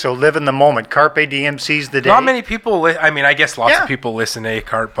 right? So live in the moment. Carpe diem, seize the day. Not many people. I mean, I guess lots Yeah. of people listen to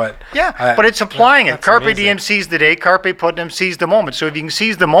Eckhart, but Yeah, but it's applying it. that's Carpe amazing. diem, seize the day. Carpe diem, seize the moment. So if you can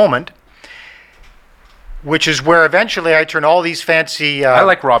seize the moment, which is where eventually I turn all these fancy. I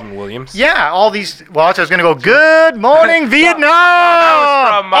like Robin Williams. Yeah, all these. Well, I was going to go. Good morning, Vietnam.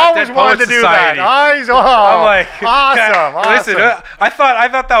 that was from, Always Dead wanted Poets to do Society. that. I'm like, awesome. Listen, awesome. I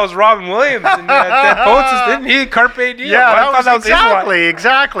thought that was Robin Williams. And Dead Poets, didn't he? Carpe Diem. Yeah, I thought that was his one.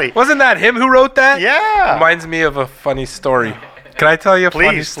 exactly. Wasn't that him who wrote that? Yeah. Reminds me of a funny story. Can I tell you a funny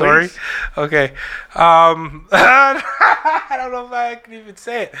Please, story? please. Okay. I don't know if I can even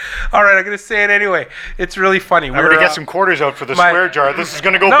say it. All right, I'm going to say it anyway. It's really funny. I'm going to get some quarters out for the my- swear jar. This is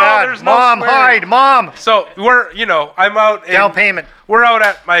going to go No, bad. there's no Mom, swearing. hide. Mom. So I'm out. Down payment. We're out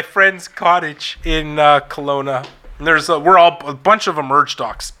at my friend's cottage in Kelowna. And we're all a bunch of emerge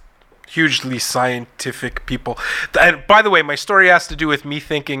docs, hugely scientific people. And by the way, my story has to do with me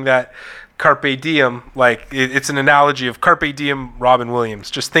thinking that Carpe Diem, like it's an analogy of Carpe Diem, Robin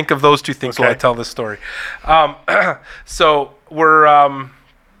Williams. Just think of those two things while I Okay. tell this story. So we're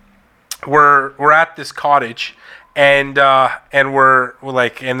at this cottage, and we're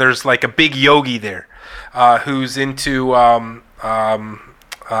like, and there's like a big yogi there, who's into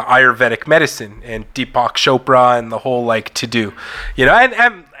Ayurvedic medicine and Deepak Chopra and the whole like to do,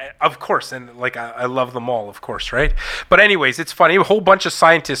 and of course, and like I love them all, of course, right? But anyways, it's funny. A whole bunch of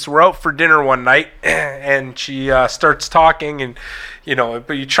scientists were out for dinner one night, and she starts talking, and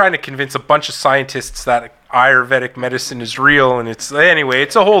but you're trying to convince a bunch of scientists that Ayurvedic medicine is real, and it's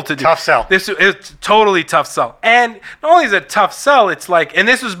a whole to do. Tough sell. It's totally tough sell. And not only is it tough sell, it's like, and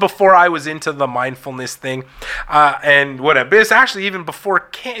this was before I was into the mindfulness thing, and whatever. But it's actually even before,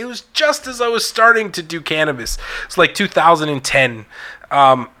 it was just as I was starting to do cannabis. It's like 2010.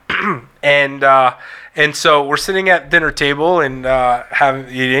 And so we're sitting at dinner table and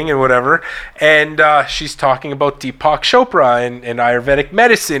eating and whatever, and she's talking about Deepak Chopra and Ayurvedic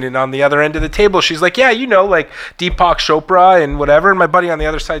medicine, and on the other end of the table she's like, yeah, like Deepak Chopra and whatever, and my buddy on the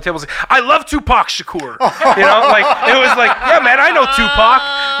other side of the table was like, I love Tupac Shakur. Like it was like, yeah man, I know Tupac.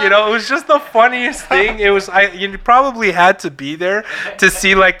 It was just the funniest thing. You probably had to be there to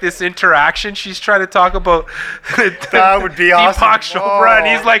see like this interaction. She's trying to talk about That would be awesome. Deepak Chopra, and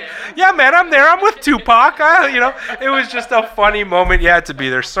he's like, yeah man, I'm there, I'm with Tupac. It was just a funny moment. You had to be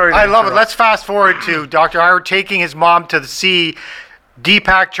there. Sorry. I love it. Let's fast forward to Dr. Ira taking his mom to see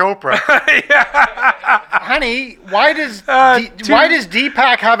Deepak Chopra. Honey, why does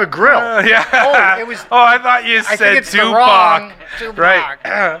Deepak have a grill? I thought you I said think it's the Tupac. wrong Tupac.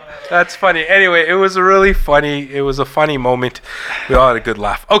 Right. That's funny. Anyway, it was really funny. It was a funny moment. We all had a good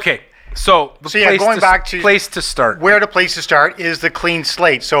laugh. Okay. So going back to place to start. Where the place to start is the clean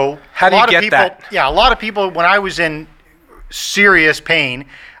slate. So How do you get that? Yeah, a lot of people, when I was in serious pain,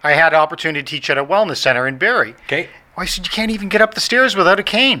 I had an opportunity to teach at a wellness center in Barrie. Okay. I said, you can't even get up the stairs without a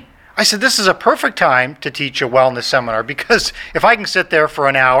cane. I said, this is a perfect time to teach a wellness seminar, because if I can sit there for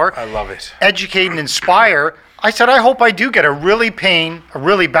an hour, I love it. educate and inspire. I said, I hope I do get a really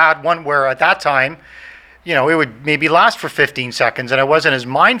bad one where at that time, it would maybe last for 15 seconds and I wasn't as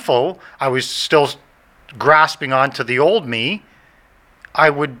mindful. I was still grasping onto the old me. I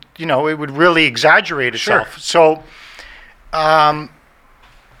would, it would really exaggerate itself. Sure. So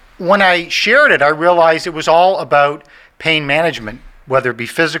when I shared it, I realized it was all about pain management, whether it be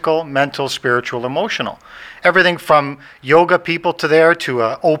physical, mental, spiritual, emotional. Everything from yoga people to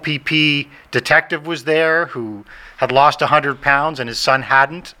a OPP detective was there who had lost 100 pounds and his son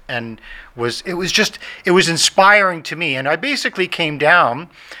hadn't, and it was inspiring to me. And I basically came down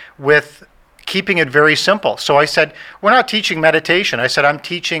with keeping it very simple. So I said, we're not teaching meditation. I said, I'm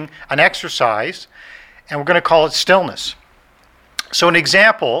teaching an exercise, and we're going to call it stillness. So an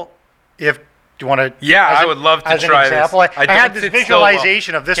example, do you want to? Yeah, I would love to try example, this. I had this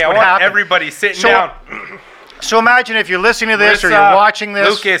visualization of this Okay, would I want happen. everybody sitting down. So imagine if you're listening to this or Marissa, you're watching this.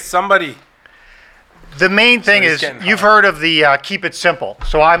 Lucas, somebody. The main thing he's is, getting you've high. heard of the keep it simple.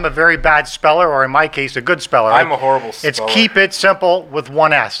 So I'm a very bad speller, or in my case, a good speller. I'm a horrible It's speller. keep it simple with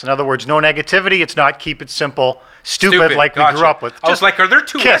one S. In other words, no negativity. It's not keep it simple, stupid like we Gotcha. grew up with. I was Just like, are there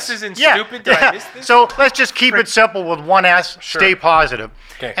two kiss. S's in Yeah, stupid? Did I miss this? So let's just keep it simple with one S, stay positive.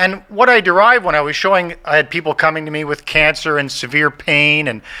 Okay. And what I derived when I was showing, I had people coming to me with cancer and severe pain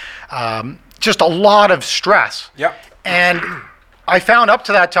and just a lot of stress. Yep. And I found up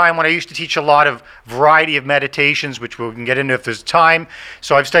to that time when I used to teach a lot of variety of meditations, which we can get into if there's time.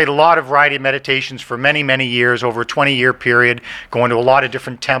 So I've studied a lot of variety of meditations for many, many years, over a 20-year period, going to a lot of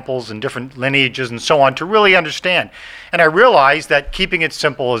different temples and different lineages and so on to really understand. And I realized that keeping it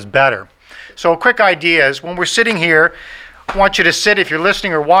simple is better. So a quick idea is when we're sitting here, I want you to sit, if you're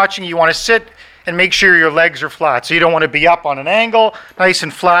listening or watching, you want to sit and make sure your legs are flat. So you don't want to be up on an angle, nice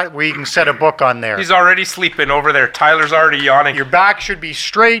and flat where you can set a book on there. He's already sleeping over there. Tyler's already yawning. Your back should be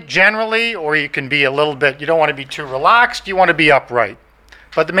straight generally, or you can be a little bit, you don't want to be too relaxed, you want to be upright.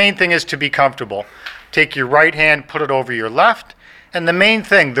 But the main thing is to be comfortable. Take your right hand, put it over your left, and the main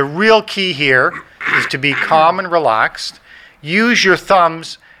thing, the real key here is to be calm and relaxed. Use your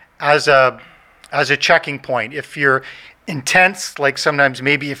thumbs as a checking point. If you're intense, like sometimes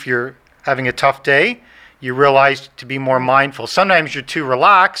maybe if you're having a tough day, you realize to be more mindful. Sometimes you're too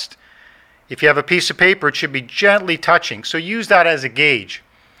relaxed. If you have a piece of paper, it should be gently touching. So use that as a gauge.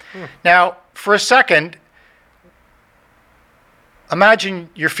 Now, for a second, imagine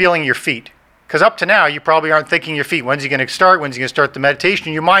you're feeling your feet. Because up to now, you probably aren't thinking your feet. When's he going to start? When's he going to start the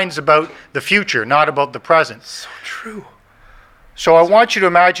meditation? Your mind's about the future, not about the present. So true. So I want you to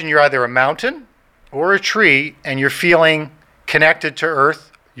imagine you're either a mountain or a tree, and you're feeling connected to earth.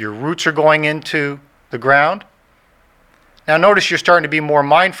 Your roots are going into the ground. Now notice you're starting to be more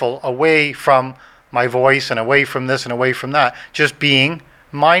mindful, away from my voice and away from this and away from that. Just being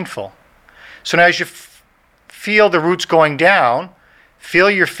mindful. So now as you feel the roots going down,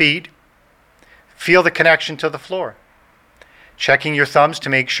 feel your feet, feel the connection to the floor. Checking your thumbs to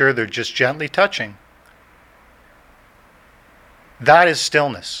make sure they're just gently touching. That is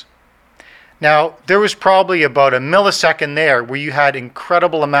stillness. Now, there was probably about a millisecond there where you had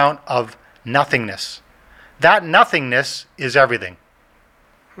incredible amount of nothingness. That nothingness is everything.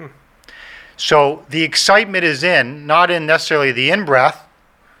 So the excitement is not in necessarily the in-breath,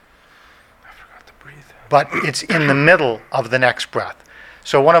 but it's in the middle of the next breath.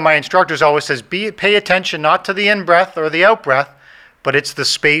 So one of my instructors always says, pay attention not to the in-breath or the out-breath, but it's the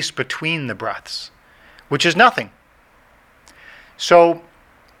space between the breaths, which is nothing. So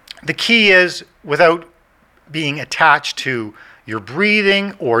the key is, without being attached to your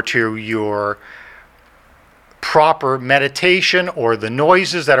breathing or to your proper meditation or the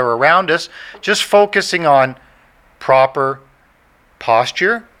noises that are around us, just focusing on proper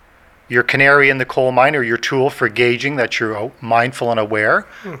posture, your canary in the coal mine or your tool for gauging that you're mindful and aware,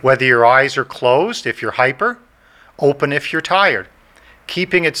 whether your eyes are closed if you're hyper, open if you're tired.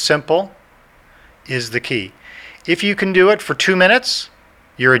 Keeping it simple is the key. If you can do it for 2 minutes,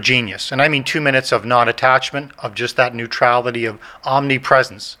 you're a genius. And I mean 2 minutes of non-attachment, of just that neutrality, of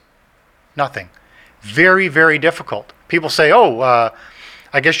omnipresence. Nothing. Very, very difficult. People say, I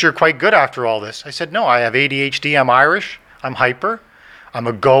guess you're quite good after all this. I said, no, I have ADHD, I'm Irish, I'm hyper, I'm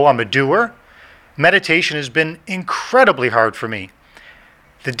a doer. Meditation has been incredibly hard for me.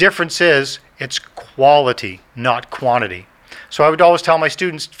 The difference is, it's quality, not quantity. So I would always tell my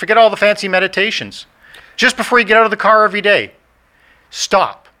students, forget all the fancy meditations. Just before you get out of the car every day,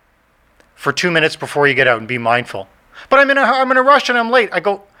 stop for 2 minutes before you get out and be mindful. But I'm in a rush and I'm late.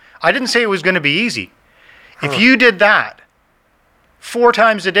 I didn't say it was going to be easy. If you did that 4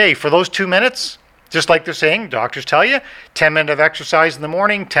 times a day for those 2 minutes, just like they're saying, doctors tell you, 10 minutes of exercise in the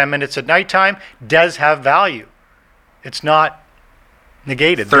morning, 10 minutes at nighttime, does have value. It's not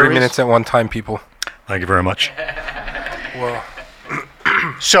negated. 30 minutes at one time, people. Thank you very much. Well,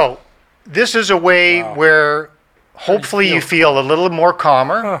 So this is a way where hopefully you feel a little more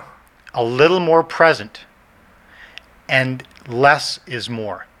calmer, a little more present, and less is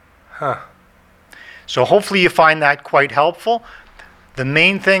more. So hopefully you find that quite helpful. The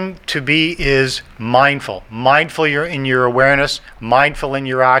main thing to be is mindful. Mindful in your awareness, mindful in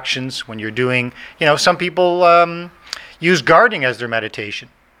your actions when you're doing, some people use gardening as their meditation.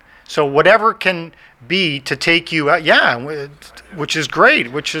 So whatever can be to take you out, which is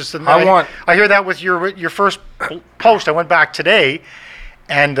great, which is I hear that with your first post. I went back today,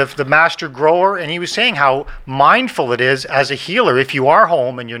 and the master grower, and he was saying how mindful it is as a healer, if you are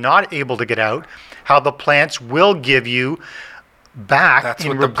home and you're not able to get out, how the plants will give you back. That's in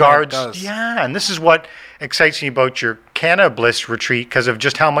what regards. the plant does. Yeah, and this is what excites me about your Cannabis retreat, because of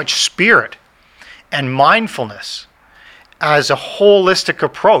just how much spirit and mindfulness as a holistic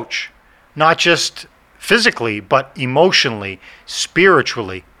approach, not just physically, but emotionally,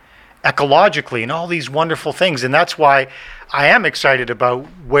 spiritually, ecologically, and all these wonderful things. And that's why I am excited about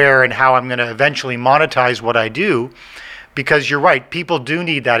where and how I'm going to eventually monetize what I do, because you're right, people do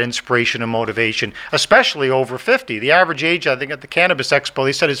need that inspiration and motivation, especially over 50. The average age, I think, at the Cannabis Expo,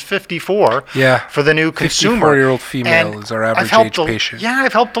 they said is 54 for the new consumer. 54-year-old female is our average age patient. Yeah,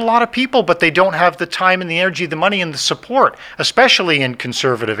 I've helped a lot of people, but they don't have the time and the energy, the money and the support, especially in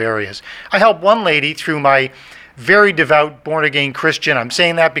conservative areas. I helped one lady through my very devout, born-again Christian. I'm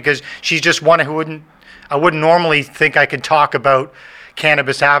saying that because she's just one who I wouldn't normally think I could talk about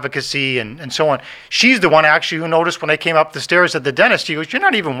cannabis advocacy and so on. She's the one actually who noticed when I came up the stairs at the dentist, she goes, "You're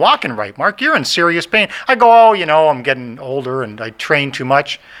not even walking right, Mark. You're in serious pain." I go, "Oh, I'm getting older and I train too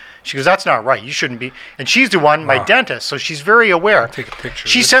much." She goes, "That's not right. You shouldn't be." And she's the one, my dentist, so she's very aware. I'll take a picture.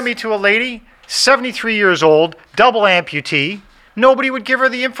 She sent me to a lady, 73 years old, double amputee. Nobody would give her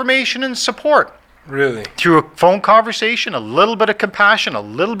the information and support. Really? Through a phone conversation, a little bit of compassion, a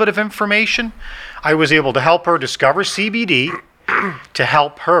little bit of information, I was able to help her discover CBD to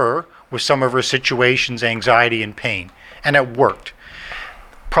help her with some of her situations, anxiety and pain. And it worked.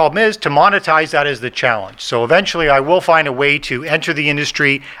 Problem is, to monetize that is the challenge. So eventually I will find a way to enter the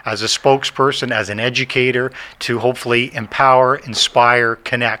industry as a spokesperson, as an educator, to hopefully empower, inspire,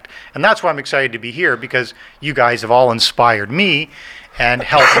 connect. And that's why I'm excited to be here, because you guys have all inspired me and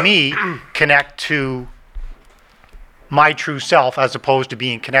helped me connect to my true self, as opposed to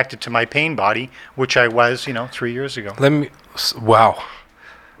being connected to my pain body, which I was, 3 years ago. Wow.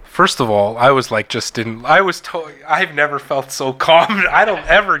 First of all, I was like, I've never felt so calm. I don't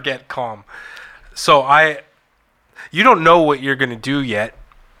ever get calm. So you don't know what you're going to do yet,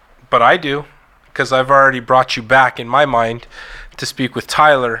 but I do, because I've already brought you back in my mind to speak with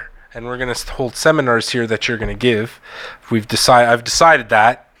Tyler, and we're going to hold seminars here that you're going to give. I've decided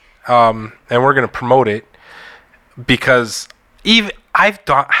that, and we're going to promote it, because I've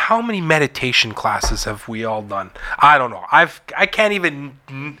done, how many meditation classes have we all done? I don't know. I can't even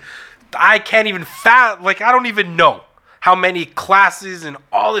I don't even know how many classes and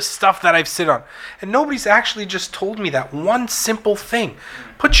all this stuff that I've sit on. And nobody's actually just told me that one simple thing.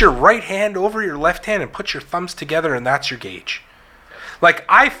 Put your right hand over your left hand and put your thumbs together, and that's your gauge. Like,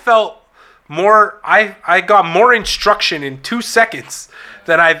 I felt more, I got more instruction in 2 seconds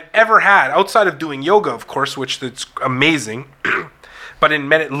than I've ever had, outside of doing yoga, of course, which is amazing. But in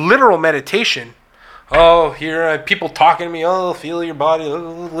literal meditation, here are people talking to me, feel your body.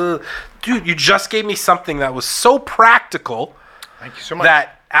 Dude, you just gave me something that was so practical. Thank you so much.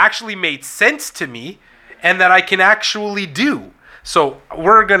 That actually made sense to me and that I can actually do. So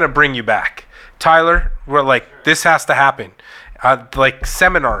we're going to bring you back. Tyler, we're like, this has to happen. Like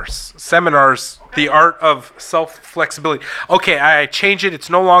seminars, the art of self-flexibility. Okay, I change it.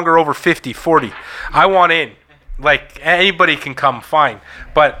 It's no longer over 50, 40. I want in. Like, anybody can come, fine.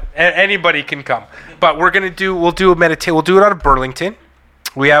 But anybody can come. But we'll do a meditation. We'll do it out of Burlington.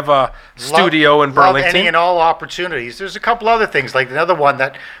 We have a studio in Burlington. Love any and all opportunities. There's a couple other things, like another one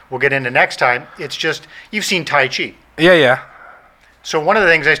that we'll get into next time. It's just, you've seen Tai Chi. Yeah. So one of the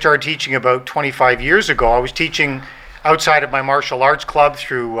things I started teaching about 25 years ago, I was teaching outside of my martial arts club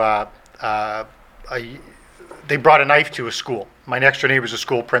through, they brought a knife to a school. My next door neighbor's a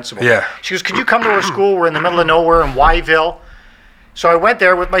school principal. Yeah. She goes, "Could you come to our school? We're in the middle of nowhere in Wyville." So I went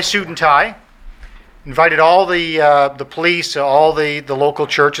there with my suit and tie, invited all the police, all the local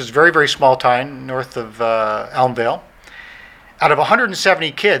churches, very, very small town north of Elmvale. Out of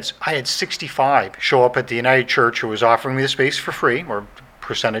 170 kids, I had 65 show up at the United Church, who was offering me the space for free, or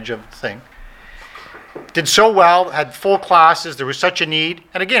percentage of the thing. Did so well, had full classes, there was such a need.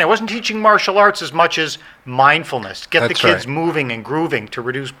 And again, I wasn't teaching martial arts as much as mindfulness. Get the kids moving and grooving to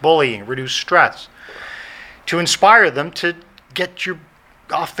reduce bullying, reduce stress. To inspire them to get you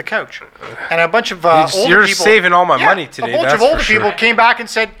off the couch. And a bunch of older people... You're saving all my money today, a bunch of older people came back and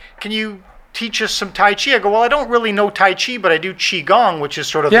said, "Can you teach us some Tai Chi?" I go, "Well, I don't really know Tai Chi, but I do Qigong, which is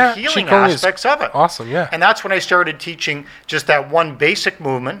sort of the healing aspects of it." Awesome, yeah. And that's when I started teaching just that one basic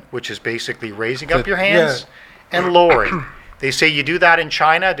movement, which is basically raising up your hands and lowering. They say you do that in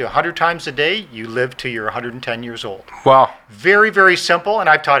China, do 100 times a day, you live till you're 110 years old. Wow. Very, very simple, and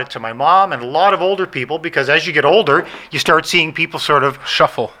I've taught it to my mom and a lot of older people, because as you get older, you start seeing people sort of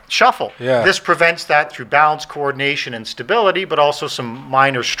shuffle. Yeah. This prevents that through balance, coordination, and stability, but also some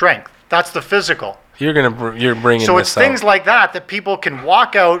minor strength. That's the physical. You're bringing So this it's things like that people can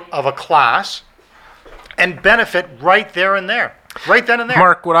walk out of a class and benefit right there and there. Right then and there.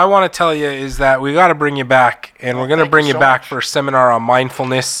 Mark, what I want to tell you is that we got to bring you back, and we're going to bring you back for a seminar on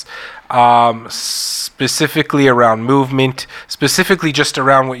mindfulness. specifically around movement, specifically just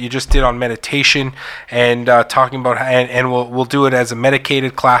around what you just did on meditation, and talking about and we'll do it as a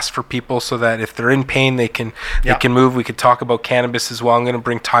medicated class for people so that if they're in pain they can move. We could talk about cannabis as well. I'm going to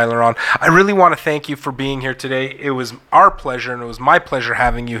bring Tyler on. I really want to thank you for being here today. It was our pleasure, and it was my pleasure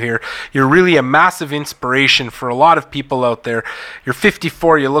having you here. You're really a massive inspiration for a lot of people out there. You're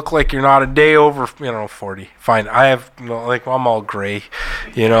 54. You look like you're not a day over 40. Fine. I have I'm all gray,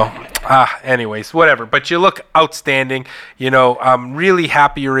 anyways, whatever. But you look outstanding. I'm really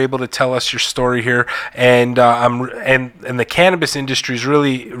happy you're able to tell us your story here, and and the cannabis industry is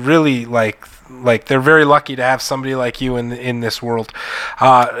really like they're very lucky to have somebody like you in this world,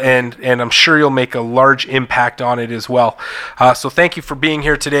 and I'm sure you'll make a large impact on it as well. So thank you for being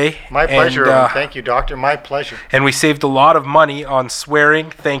here today. My pleasure. And thank you, Doctor. My pleasure. And we saved a lot of money on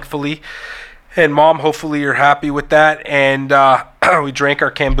swearing, thankfully. And Mom, hopefully you're happy with that. And we drank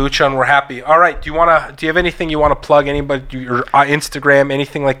our kombucha and we're happy. All right. Do you have anything you want to plug? Anybody, your Instagram,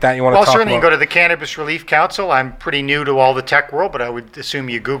 anything like that you want to talk about? Well, certainly you can go to the Cannabis Relief Counsel. I'm pretty new to all the tech world, but I would assume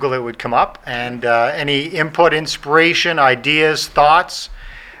you Google it would come up. And any input, inspiration, ideas, thoughts,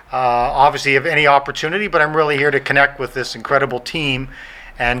 obviously if any opportunity, but I'm really here to connect with this incredible team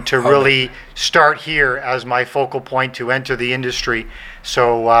and to really start here as my focal point to enter the industry.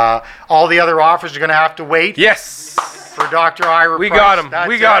 So all the other offers are going to have to wait. Yes. For Dr. Ira Price. We got him.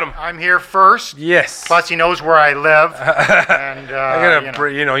 We got him. I'm here first. Yes. Plus he knows where I live. And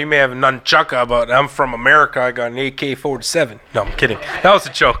you may have a nunchaka, but I'm from America. I got an AK-47. No, I'm kidding. That was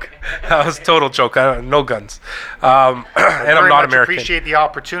a joke. That was a total joke. I don't no guns. And I'm not American. Appreciate the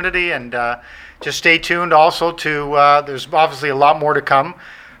opportunity, and just stay tuned also to there's obviously a lot more to come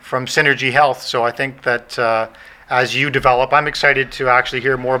from Synergy Health. So I think that as you develop, I'm excited to actually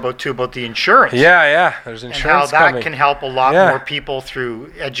hear more about the insurance. Yeah, there's insurance and how that coming. Can help a lot more people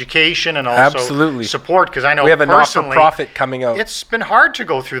through education and also support. Because I know we have a personally, not-for-profit coming out. It's been hard to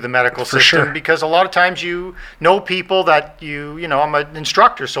go through the medical system because a lot of times you know people that I'm an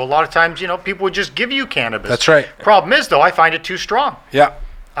instructor, so a lot of times people would just give you cannabis. That's right. Problem is though, I find it too strong. Yeah.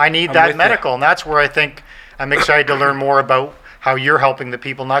 I need that medical, and that's where I think I'm excited to learn more about how you're helping the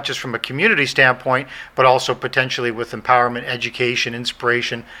people, not just from a community standpoint, but also potentially with empowerment, education,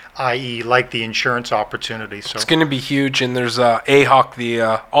 inspiration, i.e. like the insurance opportunity. So it's going to be huge, and there's AHOC, the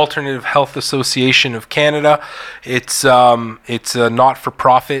Alternative Health Association of Canada. It's a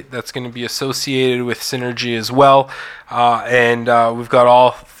not-for-profit that's going to be associated with Synergy as well. And we've got all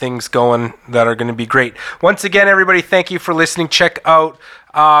things going that are going to be great. Once again, everybody, thank you for listening. Check out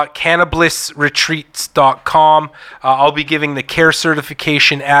cannabisretreats.com. I'll be giving the care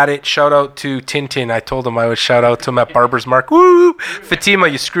certification at it. Shout out to Tintin. I told him I would shout out to him at Barber's Mark. Woo! Fatima,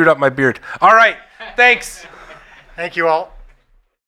 you screwed up my beard. All right. Thanks. Thank you all.